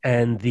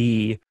 and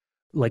the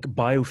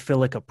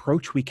biophilic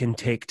approach we can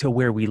take to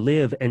where we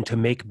live and to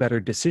make better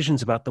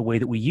decisions about the way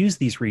that we use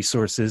these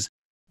resources.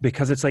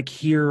 Because it's like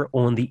here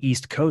on the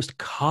East Coast,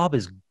 Cobb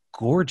is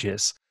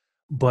gorgeous,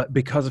 but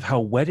because of how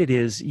wet it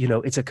is,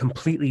 it's a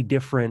completely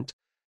different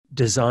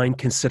design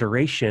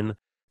consideration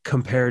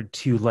compared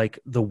to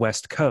the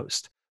West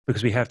Coast,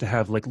 because we have to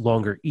have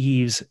longer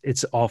eaves.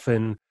 It's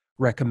often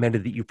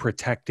recommended that you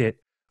protect it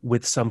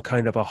with some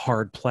kind of a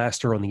hard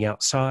plaster on the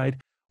outside.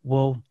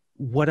 Well,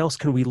 what else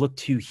can we look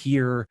to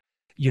here,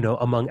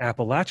 among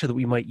Appalachia that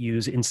we might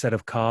use instead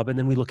of Cobb? And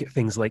then we look at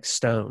things like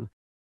stone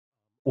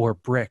or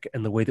brick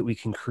and the way that we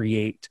can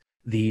create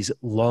these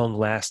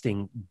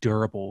long-lasting,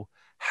 durable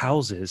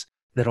houses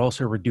that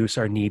also reduce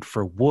our need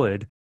for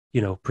wood,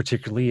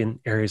 particularly in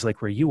areas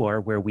like where you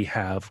are, where we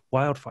have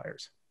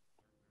wildfires.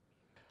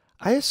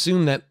 I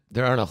assume that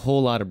there aren't a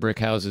whole lot of brick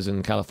houses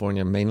in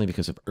California, mainly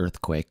because of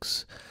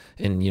earthquakes,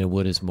 and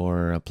wood is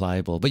more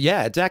pliable. But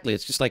yeah, exactly.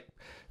 It's just like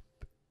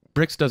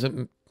bricks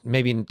doesn't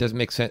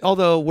make sense.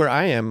 Although where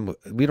I am,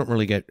 we don't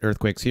really get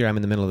earthquakes here. I'm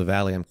in the middle of the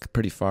valley. I'm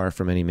pretty far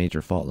from any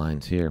major fault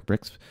lines here.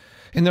 Bricks.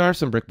 And there are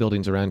some brick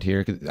buildings around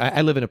here.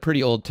 I live in a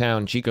pretty old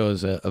town. Chico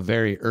is a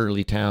very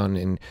early town,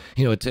 and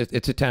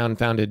it's a town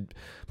founded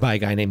by a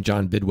guy named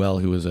John Bidwell,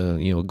 who was a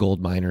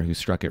gold miner who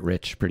struck it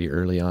rich pretty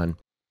early on.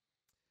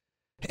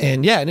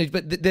 And yeah,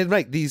 but then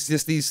right,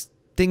 these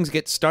things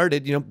get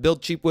started.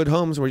 Build cheap wood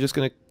homes. We're just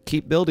going to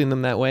keep building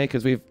them that way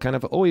because we've kind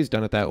of always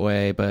done it that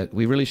way. But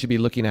we really should be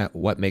looking at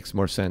what makes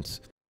more sense.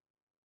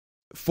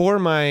 For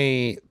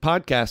my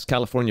podcast,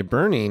 California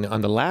Burning, on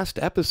the last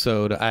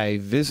episode, I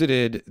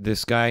visited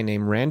this guy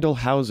named Randall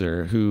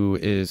Hauser, who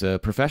is a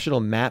professional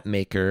map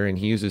maker, and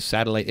he uses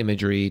satellite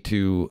imagery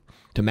to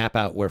map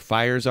out where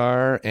fires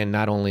are, and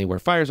not only where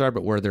fires are,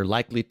 but where they're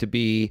likely to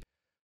be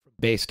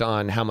based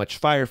on how much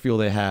fire fuel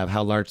they have,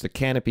 how large the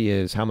canopy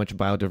is, how much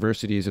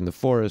biodiversity is in the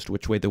forest,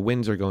 which way the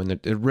winds are going.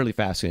 They're really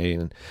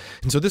fascinating.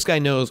 And so this guy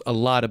knows a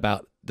lot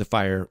about the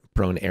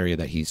fire-prone area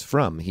that he's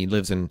from. He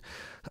lives in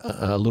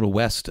a little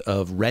west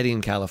of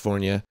Redding,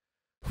 California,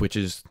 which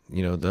is,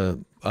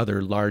 the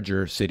other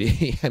larger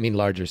city. I mean,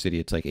 larger city.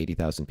 It's like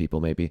 80,000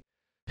 people maybe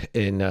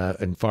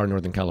in far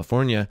northern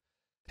California.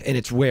 And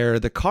it's where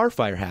the Carr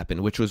Fire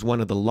happened, which was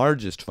one of the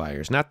largest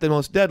fires. Not the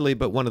most deadly,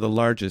 but one of the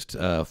largest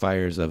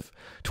fires of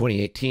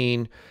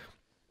 2018.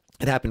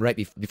 It happened right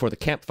before the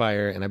Camp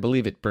Fire, and I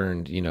believe it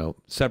burned,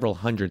 several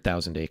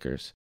 100,000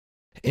 acres,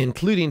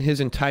 including his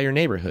entire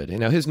neighborhood. And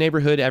now his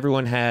neighborhood,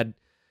 everyone had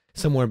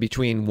somewhere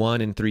between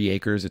 1 and 3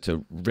 acres. It's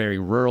a very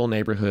rural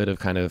neighborhood of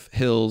kind of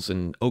hills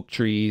and oak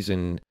trees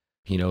and,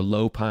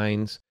 low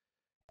pines.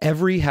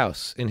 Every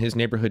house in his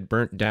neighborhood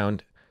burnt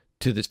down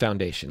to this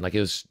foundation. Like, it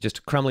was just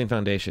a crumbling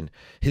foundation.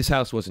 His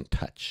house wasn't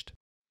touched.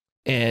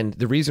 And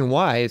the reason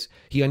why is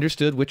he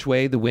understood which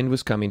way the wind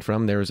was coming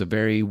from. There was a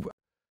very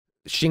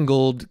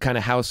shingled kind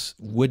of house,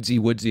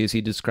 woodsy as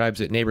he describes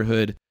it,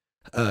 neighborhood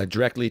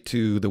directly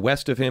to the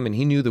west of him, and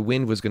he knew the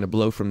wind was going to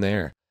blow from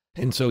there.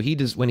 And so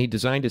when he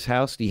designed his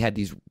house, he had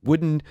these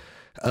wooden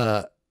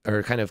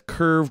or kind of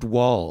curved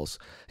walls.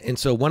 And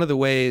so one of the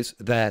ways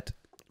that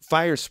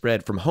fires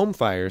spread from home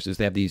fires is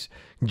they have these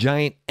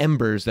giant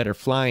embers that are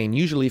flying,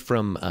 usually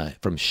from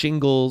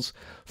shingles,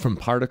 from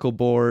particle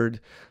board,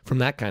 from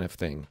that kind of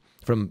thing,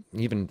 from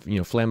even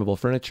flammable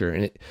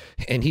furniture.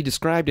 And he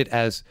described it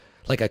as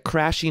like a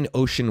crashing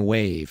ocean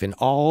wave, and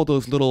all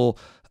those little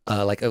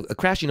like a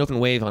crashing ocean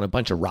wave on a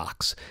bunch of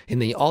rocks,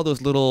 and then all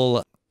those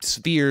little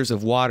spheres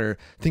of water.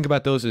 Think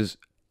about those as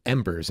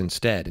embers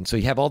instead. And so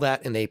you have all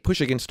that, and they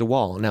push against a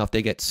wall. Now, if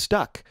they get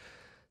stuck,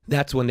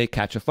 that's when they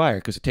catch a fire,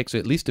 because it takes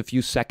at least a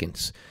few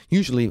seconds,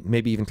 usually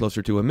maybe even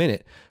closer to a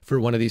minute, for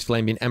one of these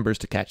flaming embers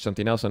to catch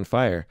something else on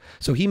fire.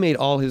 So he made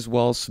all his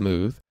walls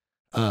smooth.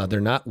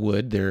 They're not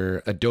wood,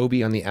 they're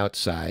adobe on the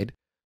outside.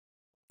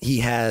 He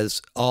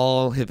has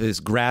all of his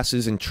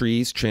grasses and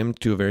trees trimmed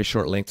to a very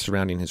short length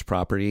surrounding his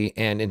property.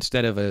 And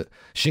instead of a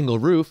shingle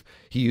roof,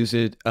 he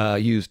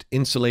used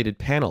insulated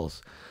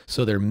panels.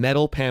 So they're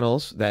metal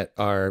panels that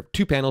are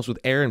 2 panels with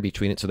air in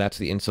between it. So that's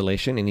the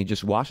insulation, and he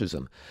just washes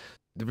them.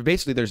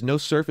 Basically, there's no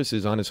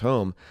surfaces on his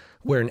home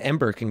where an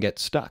ember can get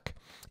stuck.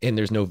 And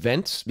there's no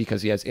vents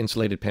because he has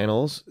insulated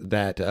panels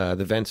that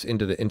the vents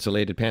into the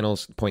insulated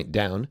panels point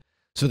down.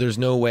 So there's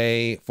no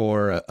way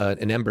for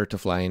an ember to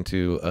fly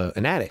into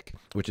an attic,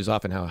 which is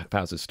often how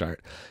houses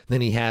start.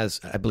 Then he has,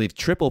 I believe,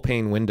 triple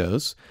pane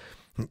windows.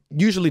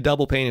 Usually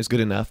double pane is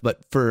good enough,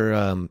 but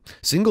for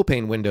single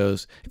pane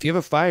windows, if you have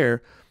a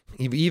fire,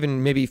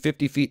 even maybe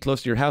 50 feet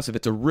close to your house, if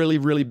it's a really,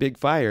 really big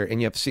fire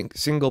and you have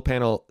single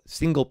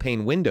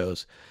pane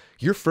windows,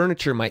 your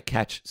furniture might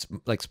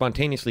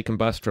spontaneously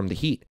combust from the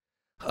heat.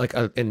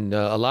 In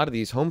a lot of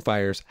these home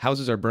fires,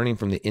 houses are burning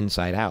from the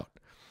inside out.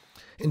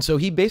 And so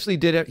he basically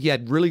did it. He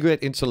had really good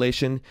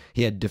insulation.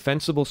 He had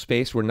defensible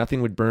space where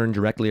nothing would burn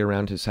directly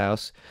around his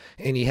house.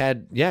 And he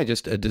had,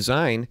 just a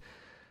design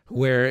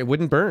where it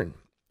wouldn't burn.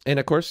 And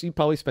of course, he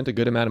probably spent a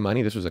good amount of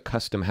money. This was a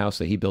custom house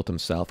that he built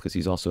himself because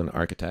he's also an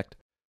architect.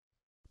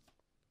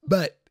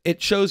 But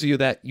it shows you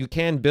that you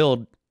can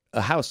build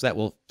a house that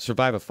will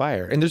survive a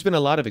fire. And there's been a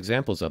lot of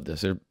examples of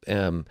this. If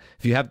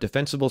you have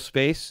defensible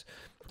space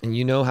and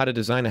you know how to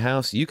design a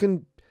house, you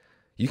can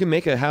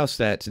make a house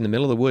that's in the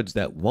middle of the woods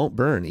that won't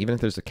burn, even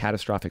if there's a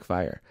catastrophic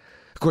fire.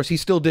 Of course, he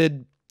still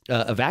did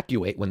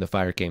evacuate when the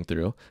fire came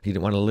through. He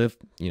didn't want to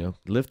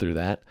live through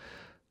that.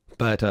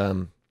 But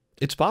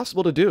it's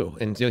possible to do.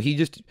 And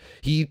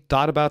he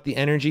thought about the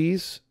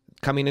energies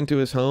coming into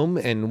his home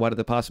and what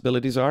the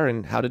possibilities are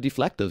and how to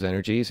deflect those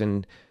energies,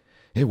 and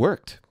it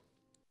worked.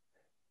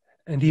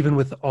 And even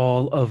with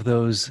all of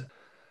those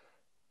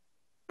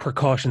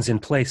precautions in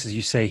place, as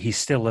you say, he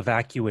still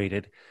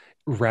evacuated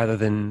rather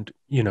than,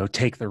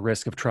 take the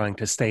risk of trying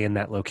to stay in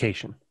that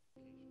location.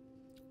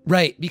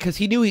 Right, because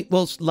he knew,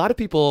 a lot of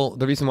people,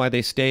 the reason why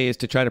they stay is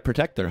to try to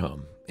protect their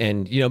home.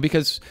 And,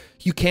 because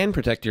you can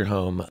protect your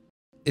home,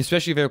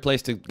 especially if you have a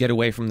place to get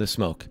away from the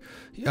smoke.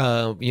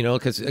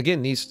 Because,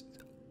 again,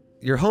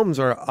 your homes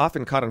are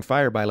often caught on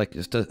fire by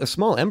just a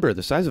small ember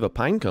the size of a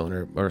pine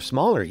cone or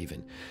smaller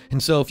even.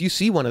 And so if you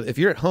see if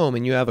you're at home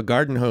and you have a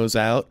garden hose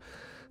out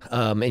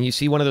and you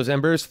see one of those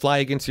embers fly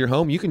against your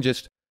home, you can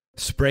just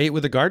spray it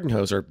with a garden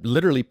hose or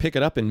literally pick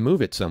it up and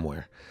move it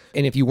somewhere.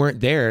 And if you weren't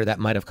there, that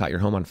might have caught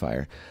your home on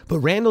fire. But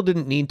Randall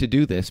didn't need to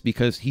do this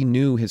because he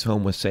knew his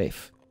home was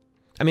safe.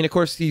 I mean, of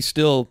course, he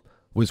still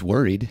was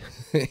worried,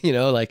 he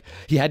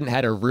hadn't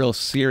had a real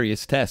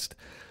serious test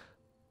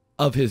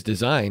of his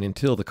design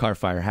until the car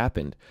fire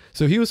happened.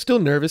 So he was still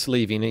nervous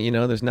leaving.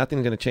 There's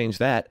nothing going to change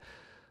that.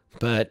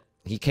 But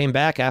he came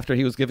back after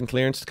he was given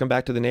clearance to come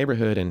back to the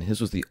neighborhood, and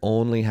his was the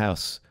only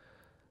house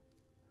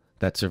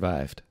that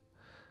survived.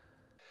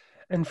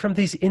 And from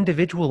these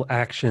individual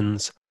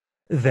actions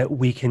that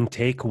we can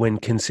take when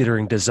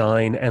considering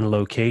design and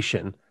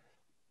location,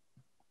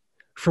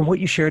 from what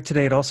you shared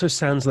today, it also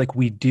sounds like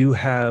we do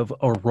have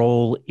a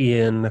role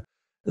in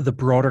the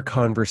broader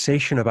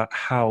conversation about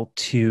how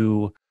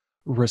to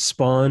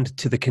respond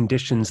to the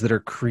conditions that are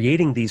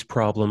creating these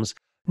problems,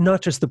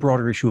 not just the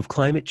broader issue of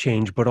climate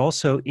change, but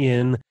also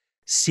in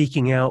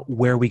seeking out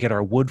where we get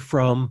our wood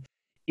from,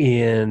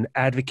 in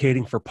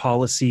advocating for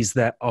policies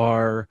that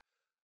are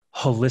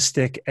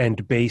holistic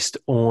and based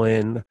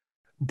on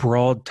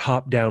broad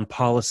top-down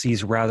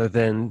policies rather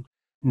than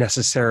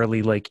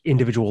necessarily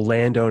individual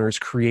landowners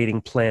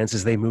creating plans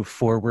as they move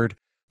forward.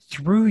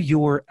 Through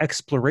your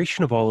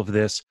exploration of all of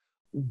this,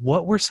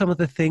 what were some of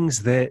the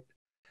things that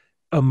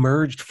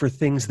emerged for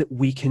things that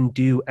we can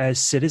do as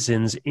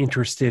citizens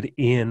interested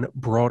in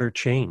broader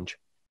change?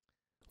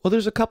 Well,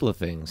 there's a couple of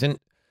things. And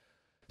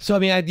so,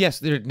 yes,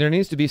 there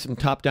needs to be some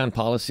top-down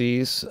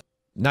policies,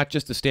 not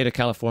just the state of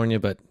California,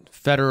 but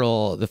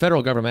the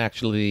federal government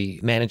actually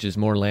manages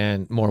more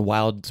land, more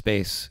wild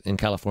space in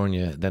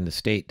California than the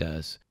state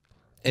does.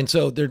 And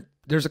so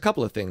there's a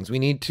couple of things. We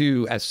need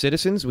to, as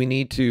citizens, we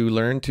need to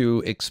learn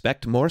to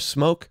expect more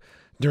smoke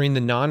during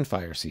the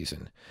non-fire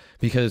season,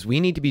 because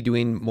we need to be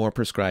doing more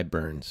prescribed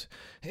burns.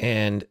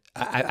 And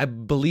I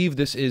believe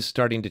this is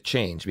starting to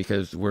change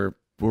because we're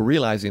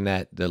realizing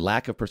that the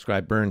lack of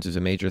prescribed burns is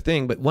a major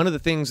thing. But one of the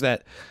things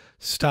that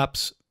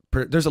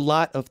there's a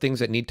lot of things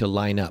that need to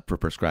line up for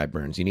prescribed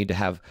burns. You need to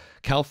have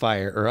CAL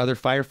FIRE or other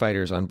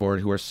firefighters on board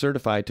who are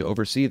certified to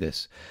oversee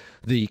this.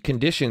 The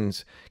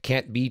conditions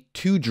can't be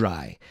too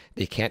dry.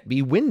 They can't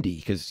be windy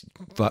because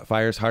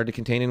fire is hard to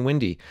contain and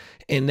windy.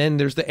 And then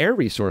there's the Air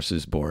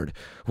Resources Board,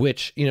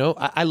 which,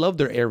 I love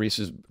their Air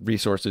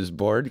Resources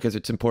Board because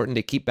it's important.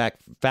 They keep back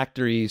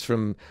factories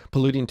from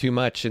polluting too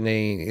much, and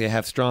they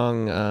have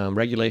strong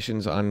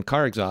regulations on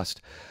car exhaust.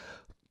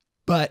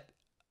 But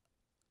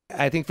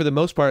I think for the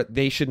most part,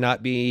 they should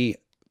not be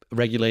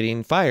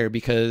regulating fire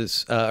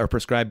or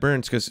prescribed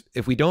burns, because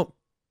if we don't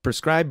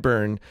prescribed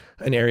burn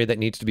an area that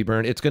needs to be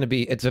burned,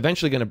 it's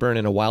eventually going to burn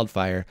in a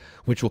wildfire,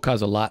 which will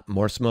cause a lot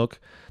more smoke.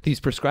 These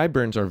prescribed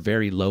burns are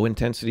very low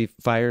intensity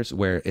fires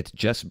where it's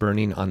just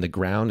burning on the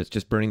ground. It's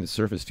just burning the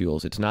surface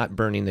fuels. It's not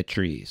burning the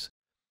trees.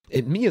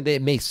 It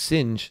may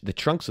singe the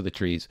trunks of the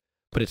trees,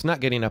 but it's not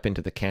getting up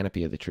into the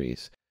canopy of the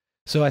trees.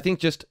 So I think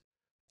just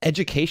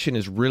education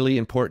is really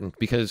important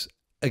because,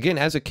 again,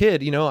 as a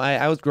kid,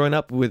 I was growing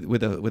up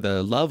with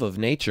a love of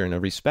nature and a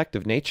respect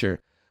of nature.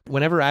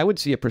 Whenever I would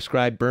see a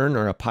prescribed burn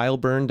or a pile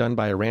burn done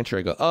by a rancher,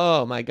 I go,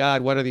 oh my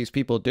God, what are these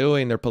people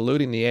doing? They're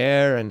polluting the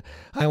air and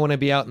I want to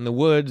be out in the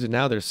woods and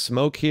now there's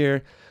smoke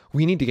here.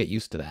 We need to get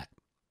used to that.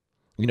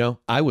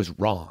 I was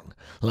wrong.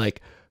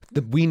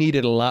 We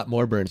needed a lot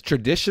more burns.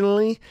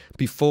 Traditionally,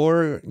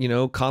 before,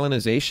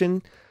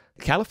 colonization,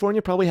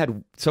 California probably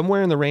had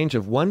somewhere in the range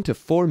of 1 to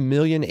 4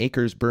 million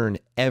acres burn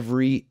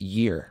every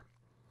year.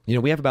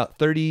 We have about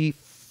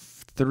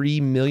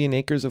 33 million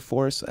acres of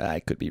forest. I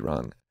could be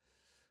wrong.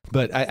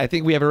 But I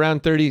think we have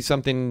around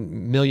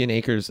 30-something million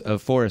acres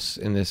of forests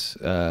in this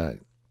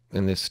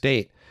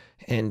state,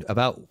 and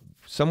about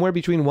somewhere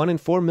between 1 and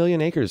 4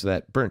 million acres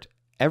that burnt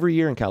every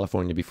year in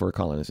California before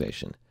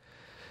colonization.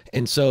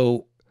 And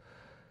so,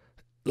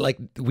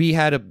 we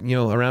had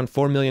around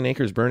 4 million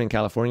acres burn in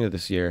California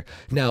this year.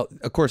 Now,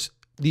 of course,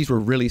 these were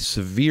really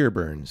severe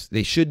burns.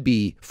 They should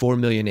be 4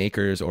 million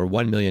acres or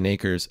 1 million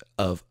acres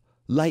of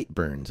light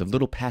burns, of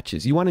little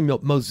patches. You want a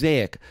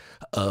mosaic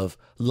of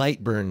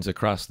light burns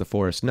across the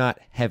forest, not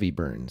heavy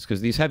burns,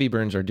 because these heavy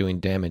burns are doing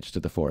damage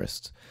to the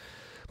forests.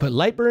 But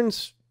light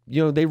burns,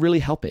 they really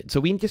help it. So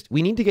we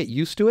need to get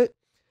used to it.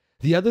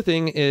 The other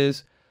thing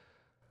is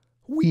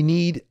we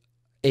need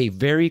a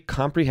very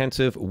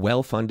comprehensive,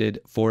 well-funded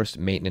forest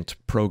maintenance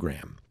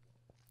program.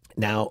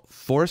 Now,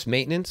 forest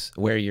maintenance,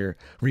 where you're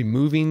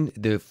removing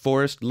the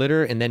forest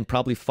litter and then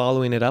probably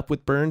following it up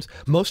with burns,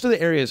 most of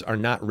the areas are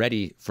not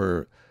ready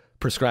for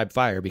prescribed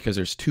fire because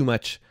there's too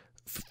much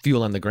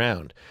fuel on the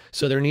ground.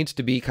 So there needs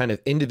to be kind of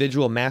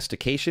individual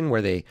mastication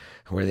where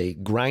they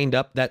grind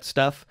up that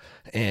stuff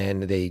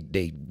and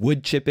they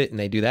wood chip it and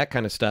they do that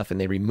kind of stuff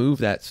and they remove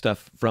that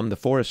stuff from the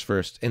forest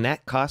first. And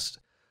that costs,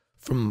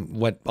 from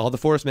what all the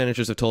forest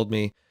managers have told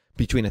me,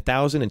 between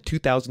 $1,000 and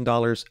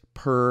 $2,000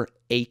 per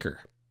acre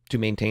to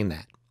maintain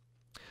that.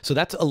 So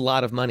that's a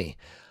lot of money.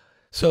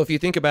 So if you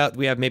think about,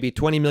 we have maybe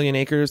 20 million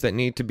acres that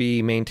need to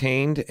be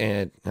maintained,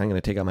 and I'm going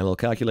to take out my little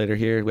calculator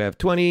here. We have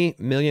 20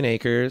 million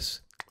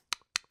acres.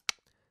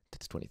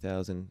 That's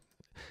 20,000.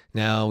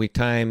 Now we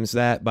times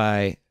that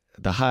by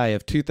the high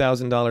of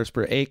 $2,000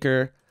 per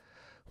acre.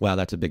 Wow,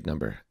 that's a big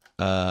number.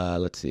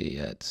 Let's see.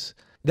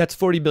 That's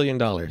 $40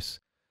 billion.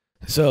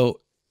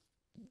 So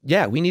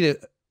yeah, we need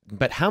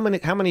but how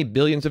many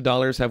billions of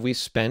dollars have we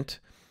spent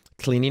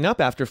cleaning up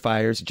after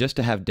fires just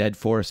to have dead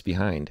forests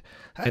behind?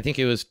 I think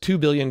it was $2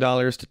 billion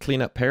to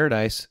clean up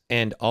Paradise,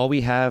 and all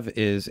we have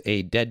is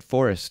a dead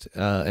forest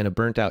and a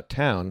burnt out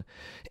town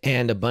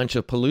and a bunch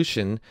of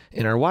pollution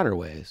in our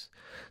waterways.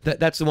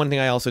 That's the one thing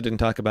I also didn't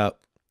talk about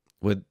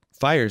with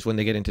fires when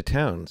they get into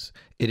towns.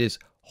 It is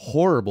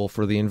horrible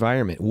for the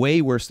environment,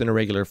 way worse than a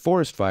regular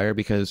forest fire,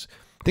 because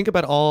think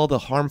about all the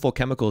harmful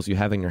chemicals you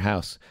have in your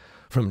house,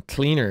 from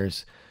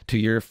cleaners to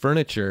your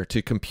furniture,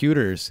 to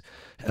computers,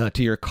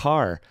 to your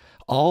car.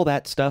 All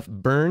that stuff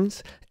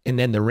burns, and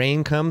then the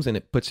rain comes and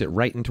it puts it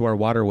right into our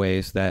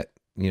waterways that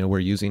we're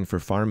using for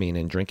farming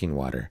and drinking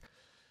water.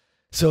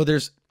 So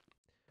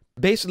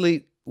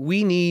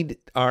we need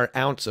our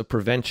ounce of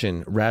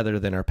prevention rather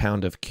than our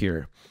pound of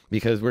cure,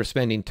 because we're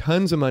spending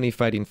tons of money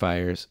fighting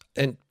fires.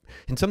 And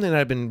something that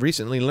I've been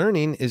recently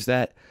learning is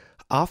that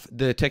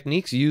the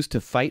techniques used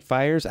to fight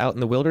fires out in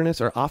the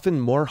wilderness are often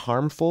more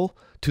harmful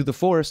to the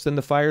forest than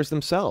the fires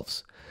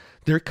themselves.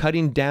 They're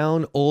cutting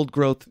down old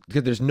growth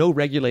because there's no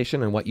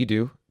regulation on what you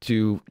do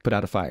to put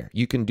out a fire.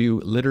 You can do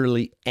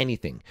literally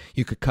anything.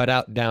 You could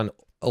cut down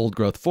old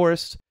growth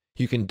forests.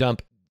 You can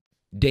dump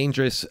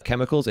dangerous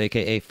chemicals,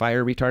 aka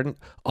fire retardant,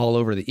 all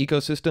over the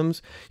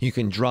ecosystems. You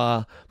can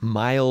draw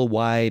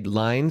mile-wide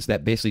lines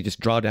that basically just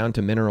draw down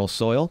to mineral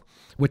soil,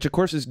 which of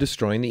course is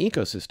destroying the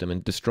ecosystem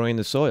and destroying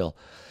the soil.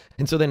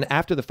 And so then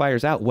after the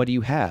fire's out, what do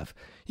you have?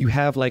 You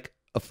have like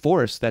a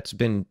forest that's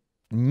been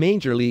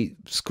majorly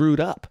screwed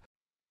up.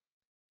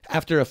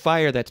 After a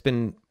fire that's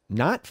been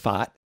not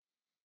fought,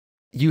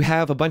 you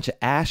have a bunch of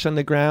ash on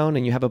the ground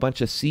and you have a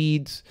bunch of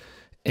seeds.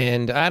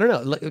 And I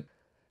don't know,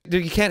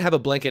 you can't have a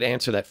blanket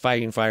answer that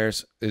fighting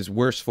fires is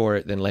worse for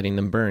it than letting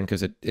them burn,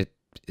 because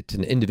it's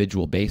an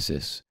individual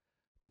basis.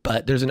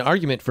 But there's an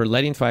argument for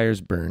letting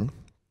fires burn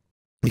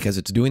because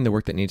it's doing the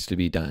work that needs to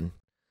be done.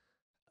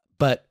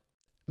 But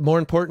more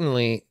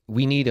importantly,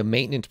 we need a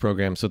maintenance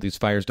program so these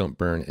fires don't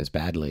burn as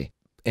badly.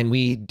 And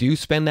we do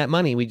spend that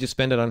money. We just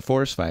spend it on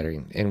forest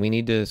fighting, and we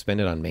need to spend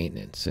it on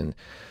maintenance. And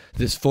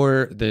this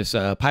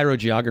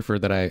pyrogeographer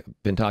that I've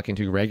been talking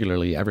to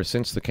regularly ever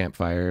since the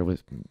campfire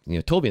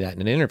told me that in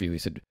an interview. He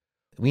said,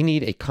 we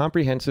need a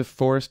comprehensive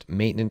forest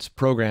maintenance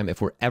program if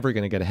we're ever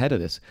going to get ahead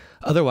of this.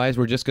 Otherwise,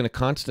 we're just going to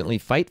constantly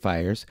fight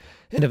fires,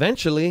 and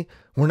eventually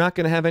we're not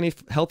going to have any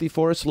healthy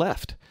forests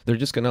left. They're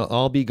just going to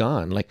all be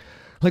gone. Like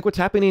Like what's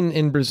happening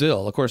in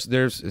Brazil. Of course,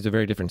 it's a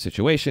very different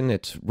situation.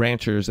 It's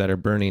ranchers that are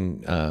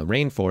burning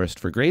rainforest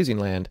for grazing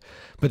land,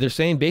 but they're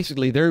saying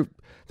basically they're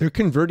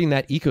converting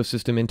that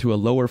ecosystem into a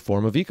lower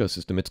form of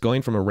ecosystem. It's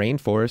going from a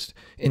rainforest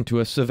into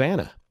a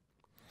savanna.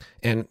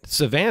 And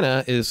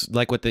savanna is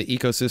like what the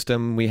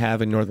ecosystem we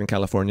have in Northern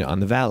California on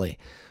the valley,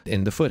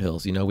 in the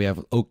foothills. You know, we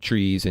have oak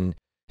trees and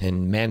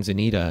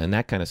manzanita and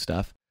that kind of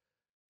stuff.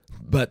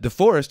 But the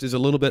forest is a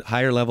little bit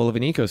higher level of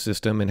an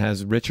ecosystem and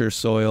has richer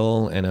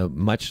soil and a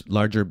much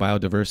larger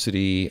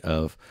biodiversity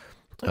of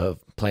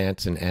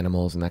plants and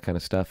animals and that kind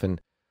of stuff.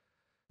 And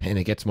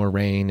it gets more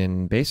rain.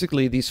 And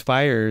basically these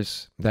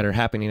fires that are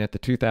happening at the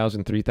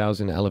 2,000,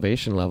 3,000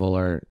 elevation level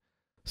are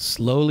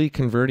slowly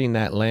converting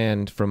that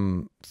land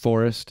from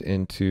forest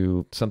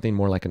into something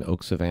more like an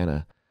oak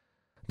savanna.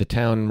 The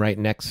town right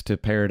next to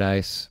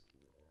Paradise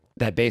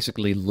that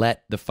basically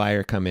let the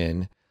fire come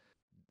in,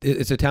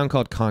 it's a town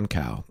called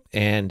Concow.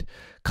 And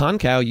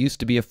Concow used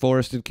to be a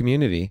forested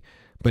community,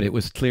 but it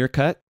was clear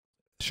cut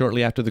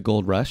shortly after the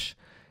gold rush,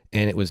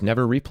 and it was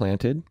never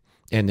replanted.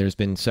 And there's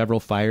been several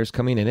fires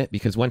coming in it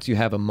because once you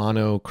have a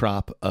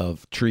monocrop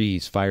of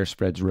trees, fire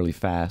spreads really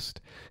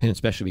fast, and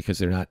especially because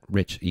they're not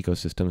rich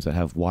ecosystems that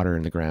have water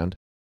in the ground.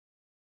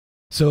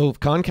 So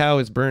Concow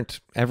is burnt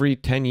every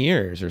 10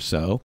 years or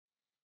so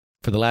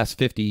for the last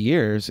 50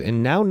 years,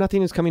 and now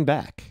nothing is coming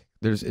back.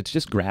 It's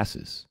just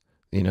grasses.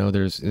 You know,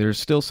 there's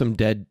still some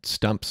dead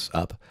stumps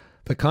up,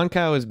 but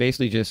Concow is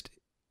basically just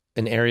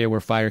an area where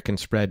fire can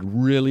spread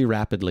really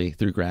rapidly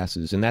through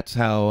grasses, and that's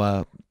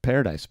how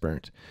Paradise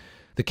burnt.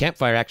 The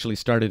campfire actually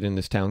started in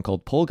this town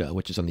called Pulga,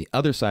 which is on the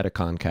other side of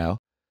Concow.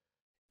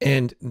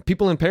 And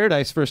people in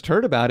Paradise first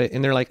heard about it,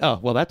 and they're like, oh,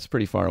 well, that's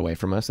pretty far away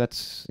from us.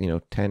 That's,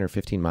 10 or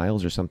 15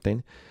 miles or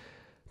something.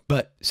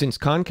 But since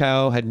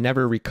Concow had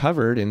never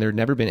recovered and there'd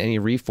never been any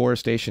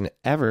reforestation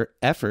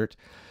effort,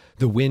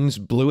 the winds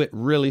blew it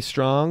really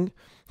strong.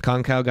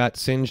 Concow got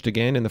singed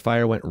again, and the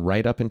fire went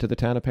right up into the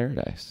town of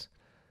Paradise.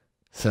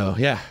 So,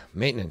 yeah,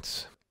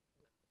 maintenance.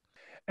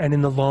 And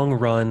in the long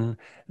run,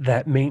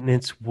 that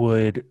maintenance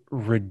would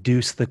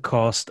reduce the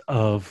cost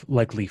of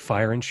likely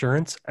fire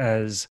insurance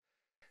as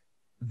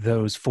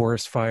those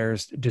forest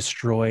fires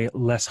destroy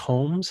less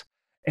homes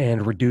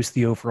and reduce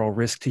the overall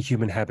risk to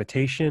human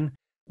habitation.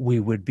 We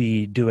would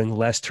be doing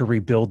less to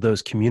rebuild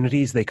those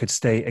communities. They could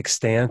stay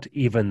extant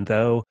even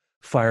though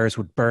fires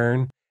would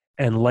burn.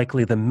 And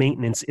likely the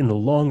maintenance in the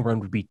long run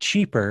would be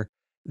cheaper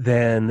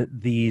than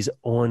these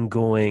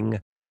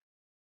ongoing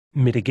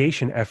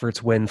mitigation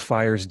efforts when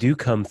fires do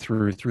come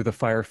through the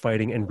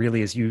firefighting, and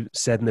really, as you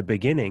said in the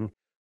beginning,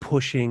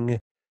 pushing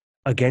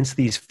against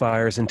these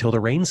fires until the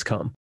rains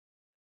come.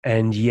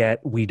 And yet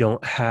we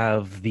don't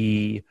have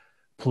the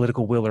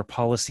political will or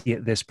policy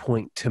at this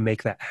point to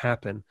make that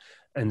happen.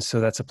 And so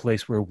that's a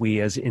place where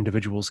we as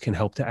individuals can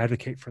help to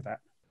advocate for that.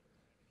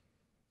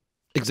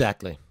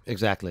 Exactly.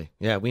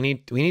 Yeah, we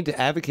need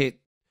to advocate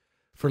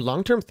for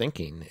long-term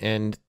thinking.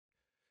 And,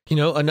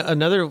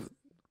 another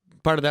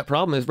part of that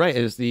problem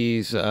is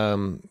these,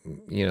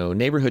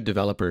 neighborhood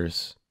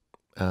developers,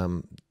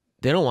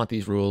 they don't want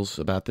these rules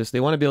about this. They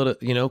want to be able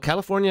to,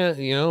 California,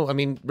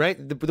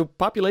 the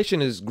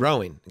population is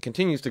growing. It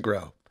continues to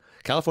grow.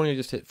 California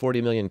just hit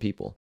 40 million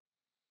people.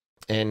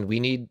 And we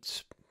need,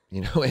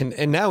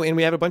 and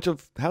we have a bunch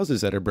of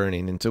houses that are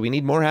burning. And so we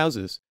need more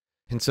houses.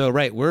 And so,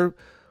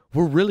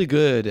 we're really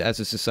good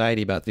as a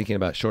society about thinking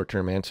about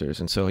short-term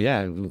answers. And so,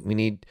 yeah, we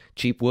need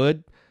cheap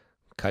wood.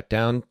 Cut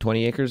down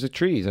 20 acres of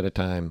trees at a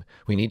time.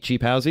 We need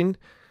cheap housing.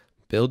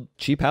 Build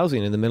cheap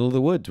housing in the middle of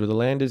the woods where the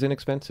land is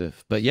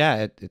inexpensive. But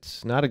yeah,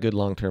 it's not a good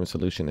long-term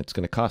solution. It's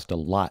going to cost a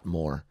lot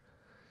more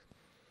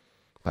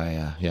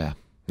by,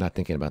 not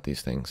thinking about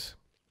these things.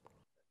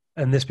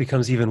 And this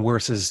becomes even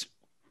worse as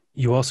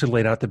you also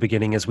laid out at the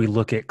beginning as we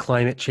look at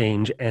climate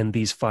change and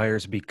these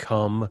fires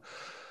become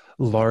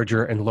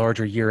larger and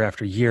larger year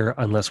after year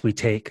unless we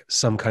take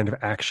some kind of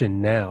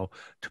action now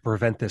to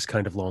prevent this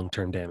kind of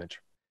long-term damage.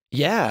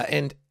 Yeah,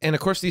 and of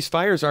course these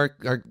fires are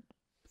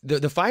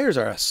the fires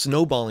are a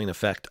snowballing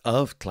effect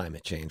of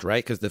climate change,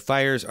 right? Because the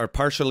fires are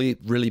partially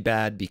really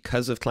bad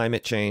because of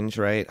climate change,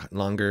 right?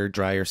 Longer,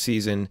 drier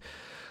season.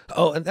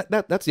 Oh, and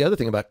that's the other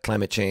thing about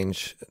climate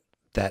change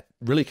that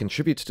really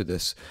contributes to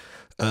this.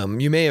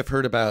 You may have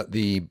heard about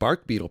the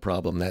bark beetle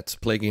problem that's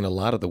plaguing a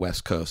lot of the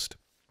West Coast,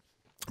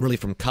 really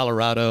from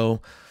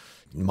Colorado,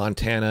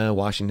 Montana,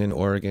 Washington,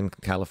 Oregon,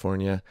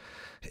 California.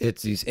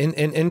 It's these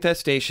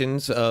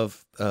infestations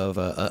of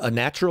a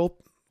natural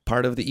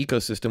part of the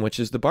ecosystem, which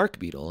is the bark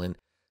beetle. And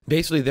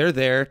basically they're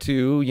there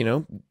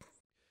to,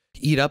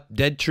 eat up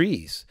dead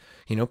trees,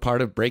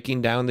 part of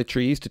breaking down the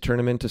trees to turn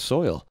them into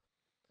soil.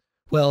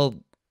 Well,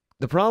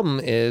 the problem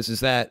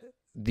is that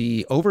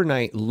the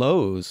overnight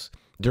lows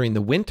during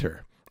the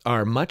winter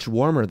are much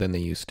warmer than they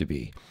used to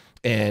be.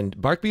 And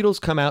bark beetles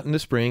come out in the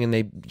spring, and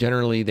they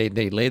generally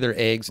they lay their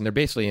eggs, and they're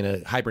basically in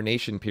a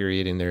hibernation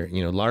period in their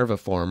larva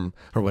form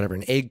or whatever,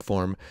 an egg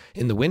form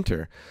in the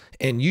winter.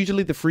 And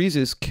usually the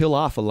freezes kill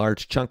off a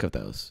large chunk of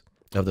those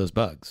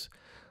bugs.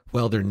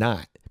 Well, they're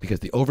not,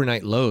 because the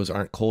overnight lows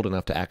aren't cold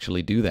enough to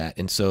actually do that.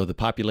 And so the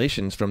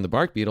populations from the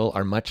bark beetle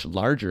are much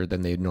larger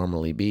than they'd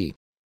normally be.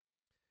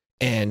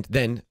 And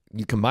then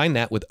you combine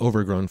that with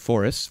overgrown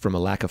forests from a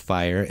lack of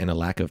fire and a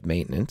lack of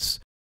maintenance.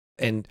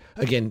 And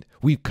again,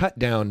 we've cut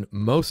down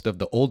most of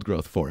the old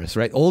growth forests,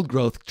 right? Old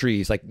growth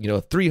trees, like, a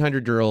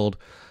 300-year-old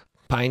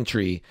pine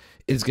tree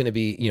is going to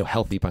be,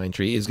 healthy pine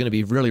tree is going to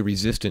be really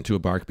resistant to a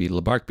bark beetle.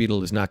 A bark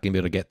beetle is not going to be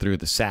able to get through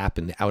the sap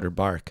and the outer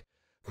bark.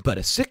 But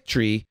a sick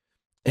tree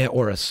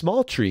or a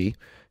small tree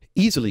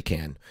easily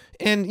can.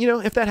 And,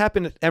 if that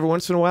happened every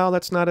once in a while,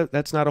 that's not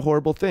a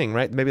horrible thing,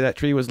 right? Maybe that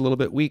tree was a little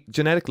bit weak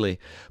genetically,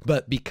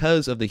 but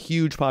because of the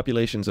huge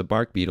populations of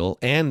bark beetle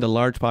and the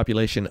large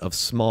population of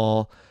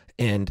small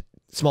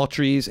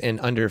trees and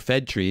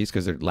underfed trees,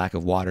 because there's lack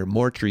of water,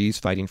 more trees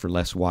fighting for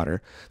less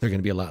water, they're going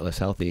to be a lot less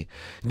healthy.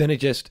 Then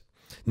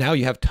now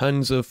you have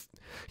tons of,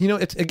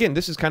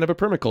 this is kind of a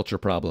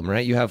permaculture problem,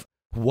 right? You have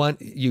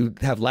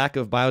lack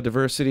of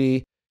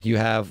biodiversity. You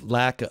have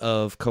lack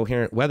of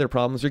coherent weather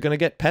problems. You're going to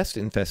get pest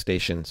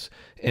infestations.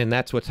 And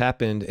that's what's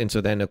happened. And so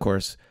then, of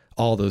course,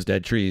 all those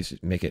dead trees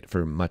make it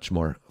for much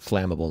more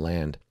flammable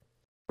land.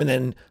 And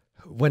then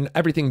when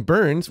everything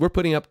burns, we're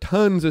putting up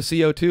tons of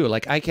CO2.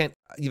 Like, I can't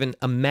even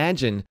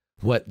imagine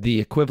what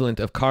the equivalent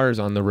of cars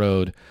on the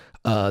road,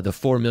 the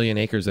 4 million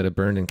acres that have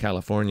burned in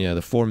California,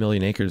 the 4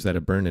 million acres that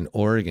have burned in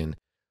Oregon.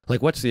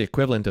 Like, what's the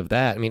equivalent of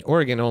that? I mean,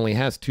 Oregon only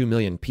has 2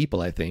 million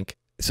people, I think.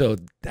 So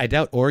I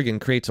doubt Oregon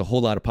creates a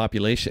whole lot of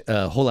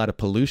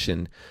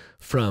pollution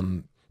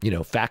from,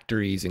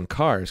 factories and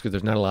cars, because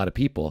there's not a lot of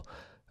people.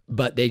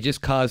 But they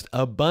just caused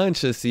a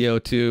bunch of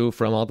CO2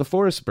 from all the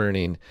forest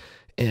burning.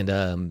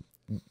 And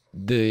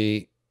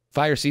the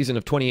fire season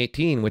of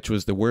 2018, which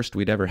was the worst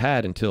we'd ever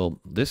had until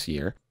this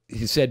year,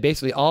 he said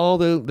basically all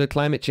the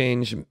climate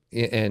change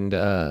and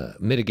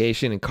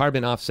mitigation and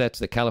carbon offsets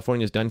that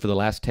California's done for the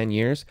last 10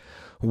 years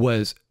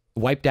was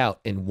wiped out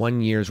in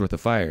 1 year's worth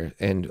of fire.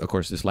 And of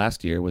course, this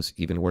last year was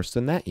even worse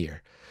than that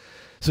year.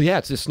 So yeah,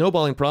 it's a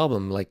snowballing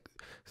problem. Like,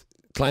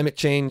 climate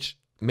change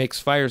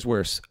makes fires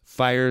worse.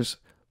 Fires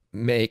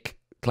make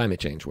climate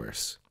change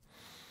worse.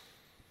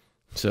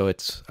 So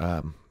it's,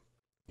 a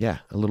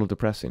little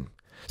depressing.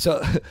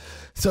 So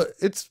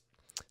it's,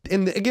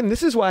 and again,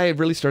 this is why I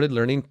really started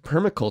learning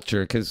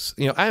permaculture, because,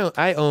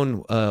 I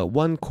own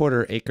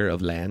 1/4 acre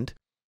of land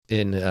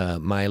in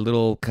my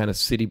little kind of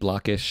city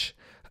blockish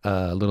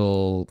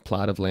little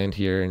plot of land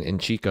here in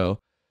Chico.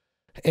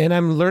 And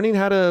I'm learning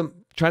how to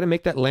try to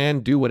make that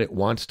land do what it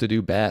wants to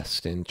do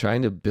best, and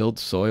trying to build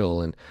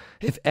soil. And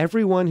if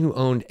everyone who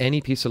owned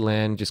any piece of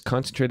land just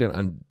concentrated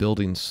on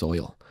building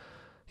soil,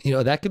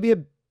 that could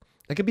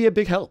be a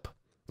big help,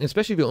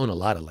 especially if you own a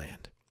lot of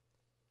land.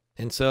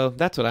 And so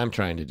that's what I'm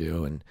trying to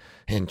do,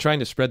 and trying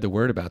to spread the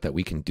word about that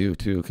we can do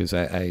too, because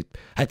I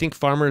think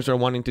farmers are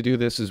wanting to do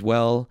this as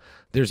well.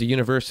 There's a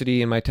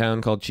university in my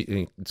town called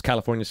it's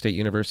California State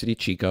University,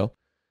 Chico.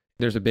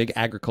 There's a big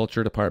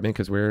agriculture department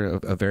because we're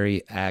a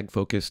very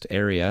ag-focused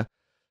area.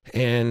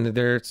 And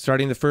they're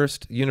starting the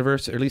first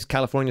university, or at least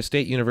California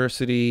State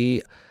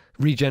University,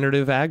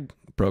 regenerative ag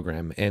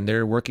program. And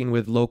they're working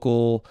with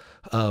local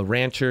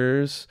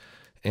ranchers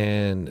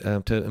and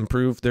to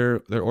improve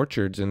their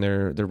orchards and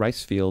their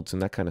rice fields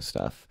and that kind of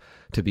stuff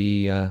to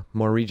be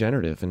more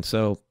regenerative. And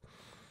so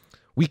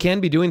we can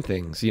be doing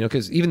things,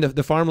 because even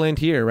the farmland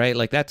here, right?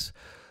 Like, that's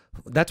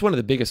one of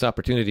the biggest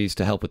opportunities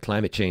to help with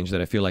climate change that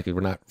I feel like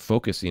we're not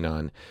focusing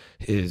on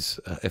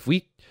is if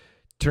we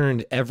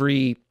turned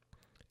every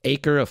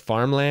acre of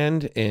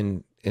farmland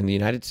in the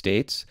United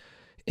States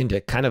into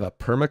kind of a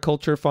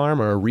permaculture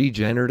farm or a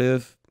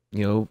regenerative,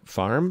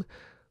 farm,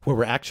 where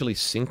we're actually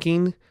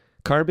sinking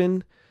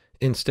carbon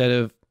instead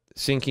of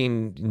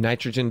sinking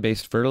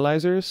nitrogen-based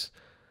fertilizers,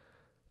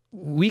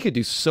 we could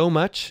do so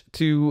much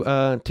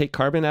to take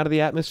carbon out of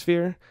the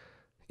atmosphere,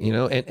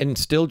 and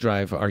still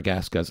drive our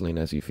gas guzzling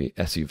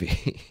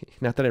SUV.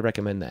 Not that I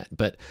recommend that,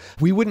 but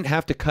we wouldn't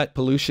have to cut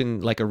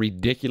pollution like a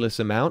ridiculous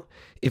amount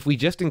if we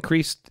just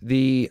increased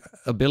the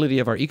ability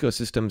of our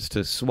ecosystems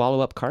to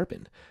swallow up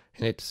carbon.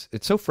 And it's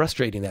so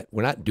frustrating that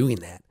we're not doing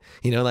that.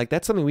 Like,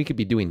 that's something we could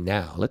be doing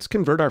now. Let's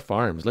convert our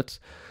farms.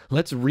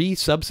 Let's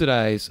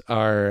re-subsidize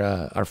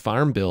our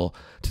farm bill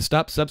to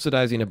stop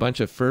subsidizing a bunch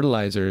of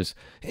fertilizers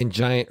and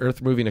giant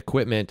earth-moving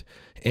equipment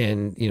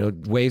and,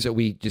 ways that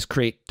we just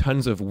create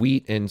tons of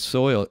wheat and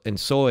soy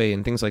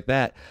and things like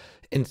that,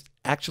 and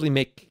actually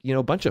make,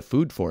 a bunch of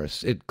food for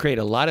us. It create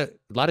a lot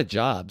of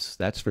jobs,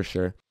 that's for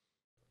sure.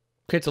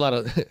 Creates a lot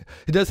of it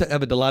does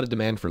have a lot of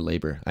demand for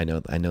labor. I know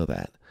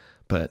that.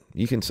 But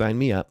you can sign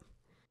me up.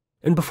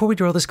 And before we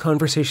draw this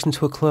conversation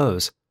to a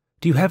close,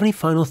 do you have any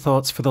final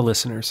thoughts for the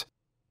listeners?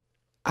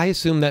 I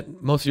assume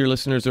that most of your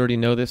listeners already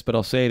know this, but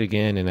I'll say it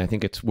again, and I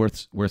think it's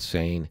worth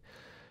saying.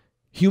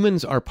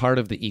 Humans are part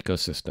of the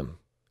ecosystem,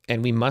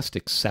 and we must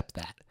accept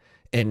that.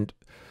 And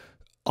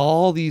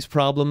all these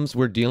problems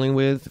we're dealing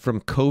with,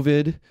 from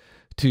COVID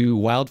to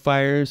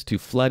wildfires to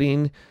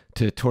flooding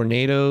to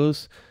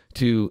tornadoes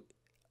to,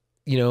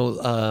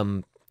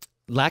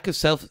 lack of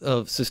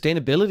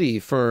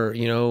sustainability for,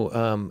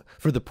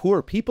 for the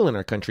poor people in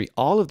our country.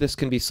 All of this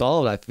can be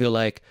solved, I feel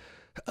like,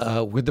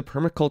 with the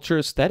permaculture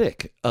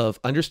aesthetic of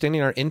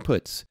understanding our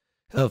inputs,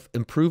 of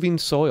improving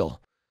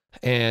soil.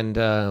 And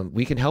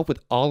we can help with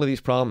all of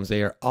these problems.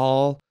 They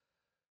all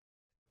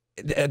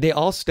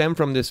stem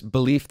from this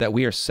belief that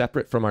we are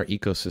separate from our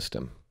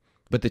ecosystem.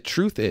 But the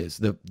truth is,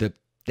 the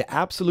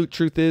absolute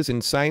truth is,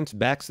 and science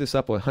backs this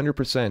up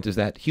 100%, is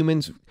that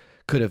humans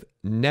could have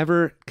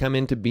never come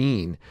into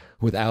being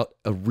without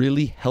a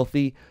really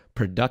healthy,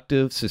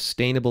 productive,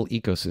 sustainable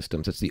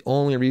ecosystems. It's the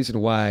only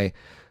reason why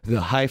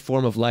the high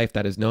form of life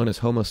that is known as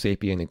Homo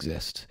sapien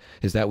exists,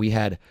 is that we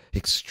had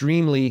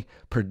extremely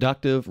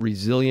productive,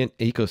 resilient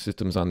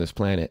ecosystems on this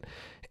planet.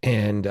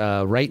 And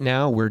right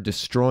now we're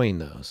destroying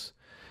those.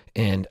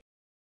 And,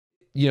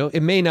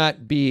 it may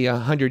not be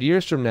 100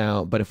 years from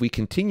now, but if we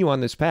continue on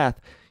this path,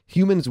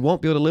 humans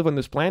won't be able to live on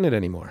this planet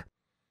anymore,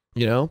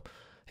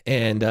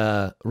 And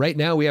right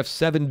now we have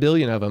 7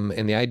 billion of them,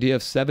 and the idea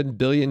of 7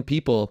 billion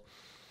people,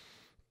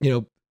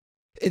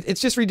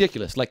 it's just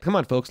ridiculous. Like, come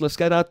on, folks, let's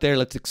get out there.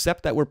 Let's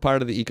accept that we're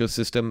part of the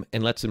ecosystem,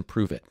 and let's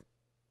improve it.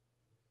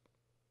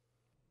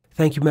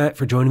 Thank you, Matt,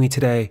 for joining me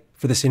today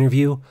for this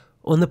interview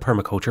on the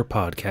Permaculture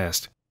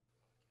Podcast.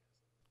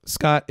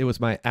 Scott, it was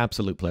my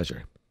absolute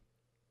pleasure.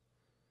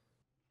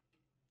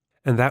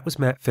 And that was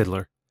Matt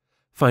Fidler.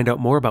 Find out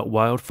more about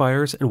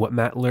wildfires and what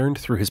Matt learned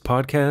through his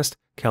podcast,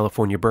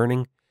 California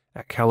Burning,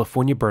 at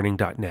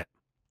californiaburning.net.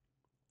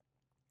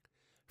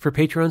 For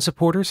Patreon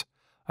supporters,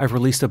 I've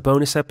released a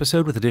bonus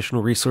episode with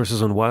additional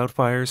resources on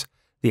wildfires,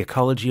 the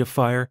ecology of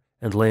fire,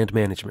 and land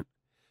management.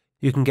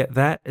 You can get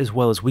that as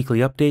well as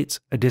weekly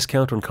updates, a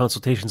discount on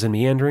consultations and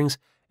meanderings,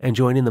 and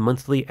join in the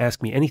monthly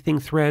Ask Me Anything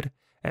thread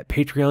at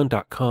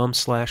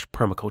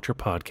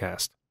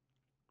patreon.com/permaculturepodcast.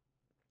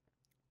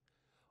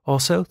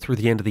 Also, through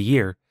the end of the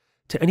year,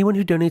 to anyone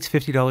who donates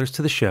 $50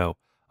 to the show,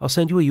 I'll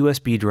send you a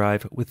USB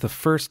drive with the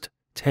first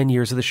 10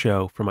 years of the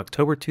show from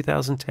October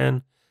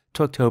 2010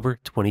 to October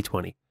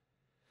 2020.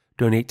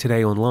 Donate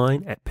today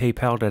online at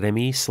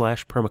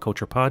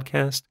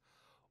paypal.me/permaculturepodcast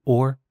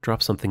or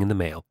drop something in the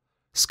mail.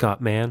 Scott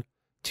Mann,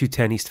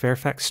 210 East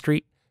Fairfax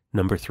Street,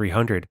 number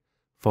 300,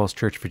 Falls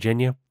Church,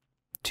 Virginia,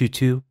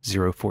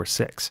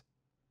 22046.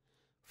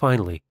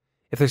 Finally,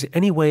 if there's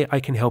any way I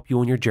can help you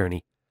on your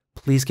journey,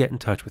 please get in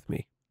touch with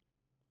me.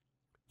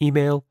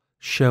 Email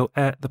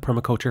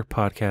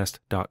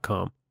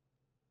show@thepermaculturepodcast.com.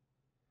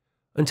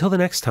 Until the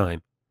next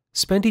time,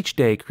 spend each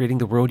day creating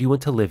the world you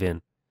want to live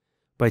in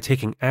by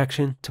taking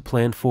action to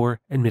plan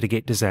for and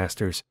mitigate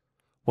disasters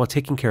while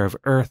taking care of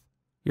Earth,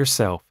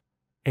 yourself,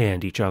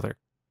 and each other.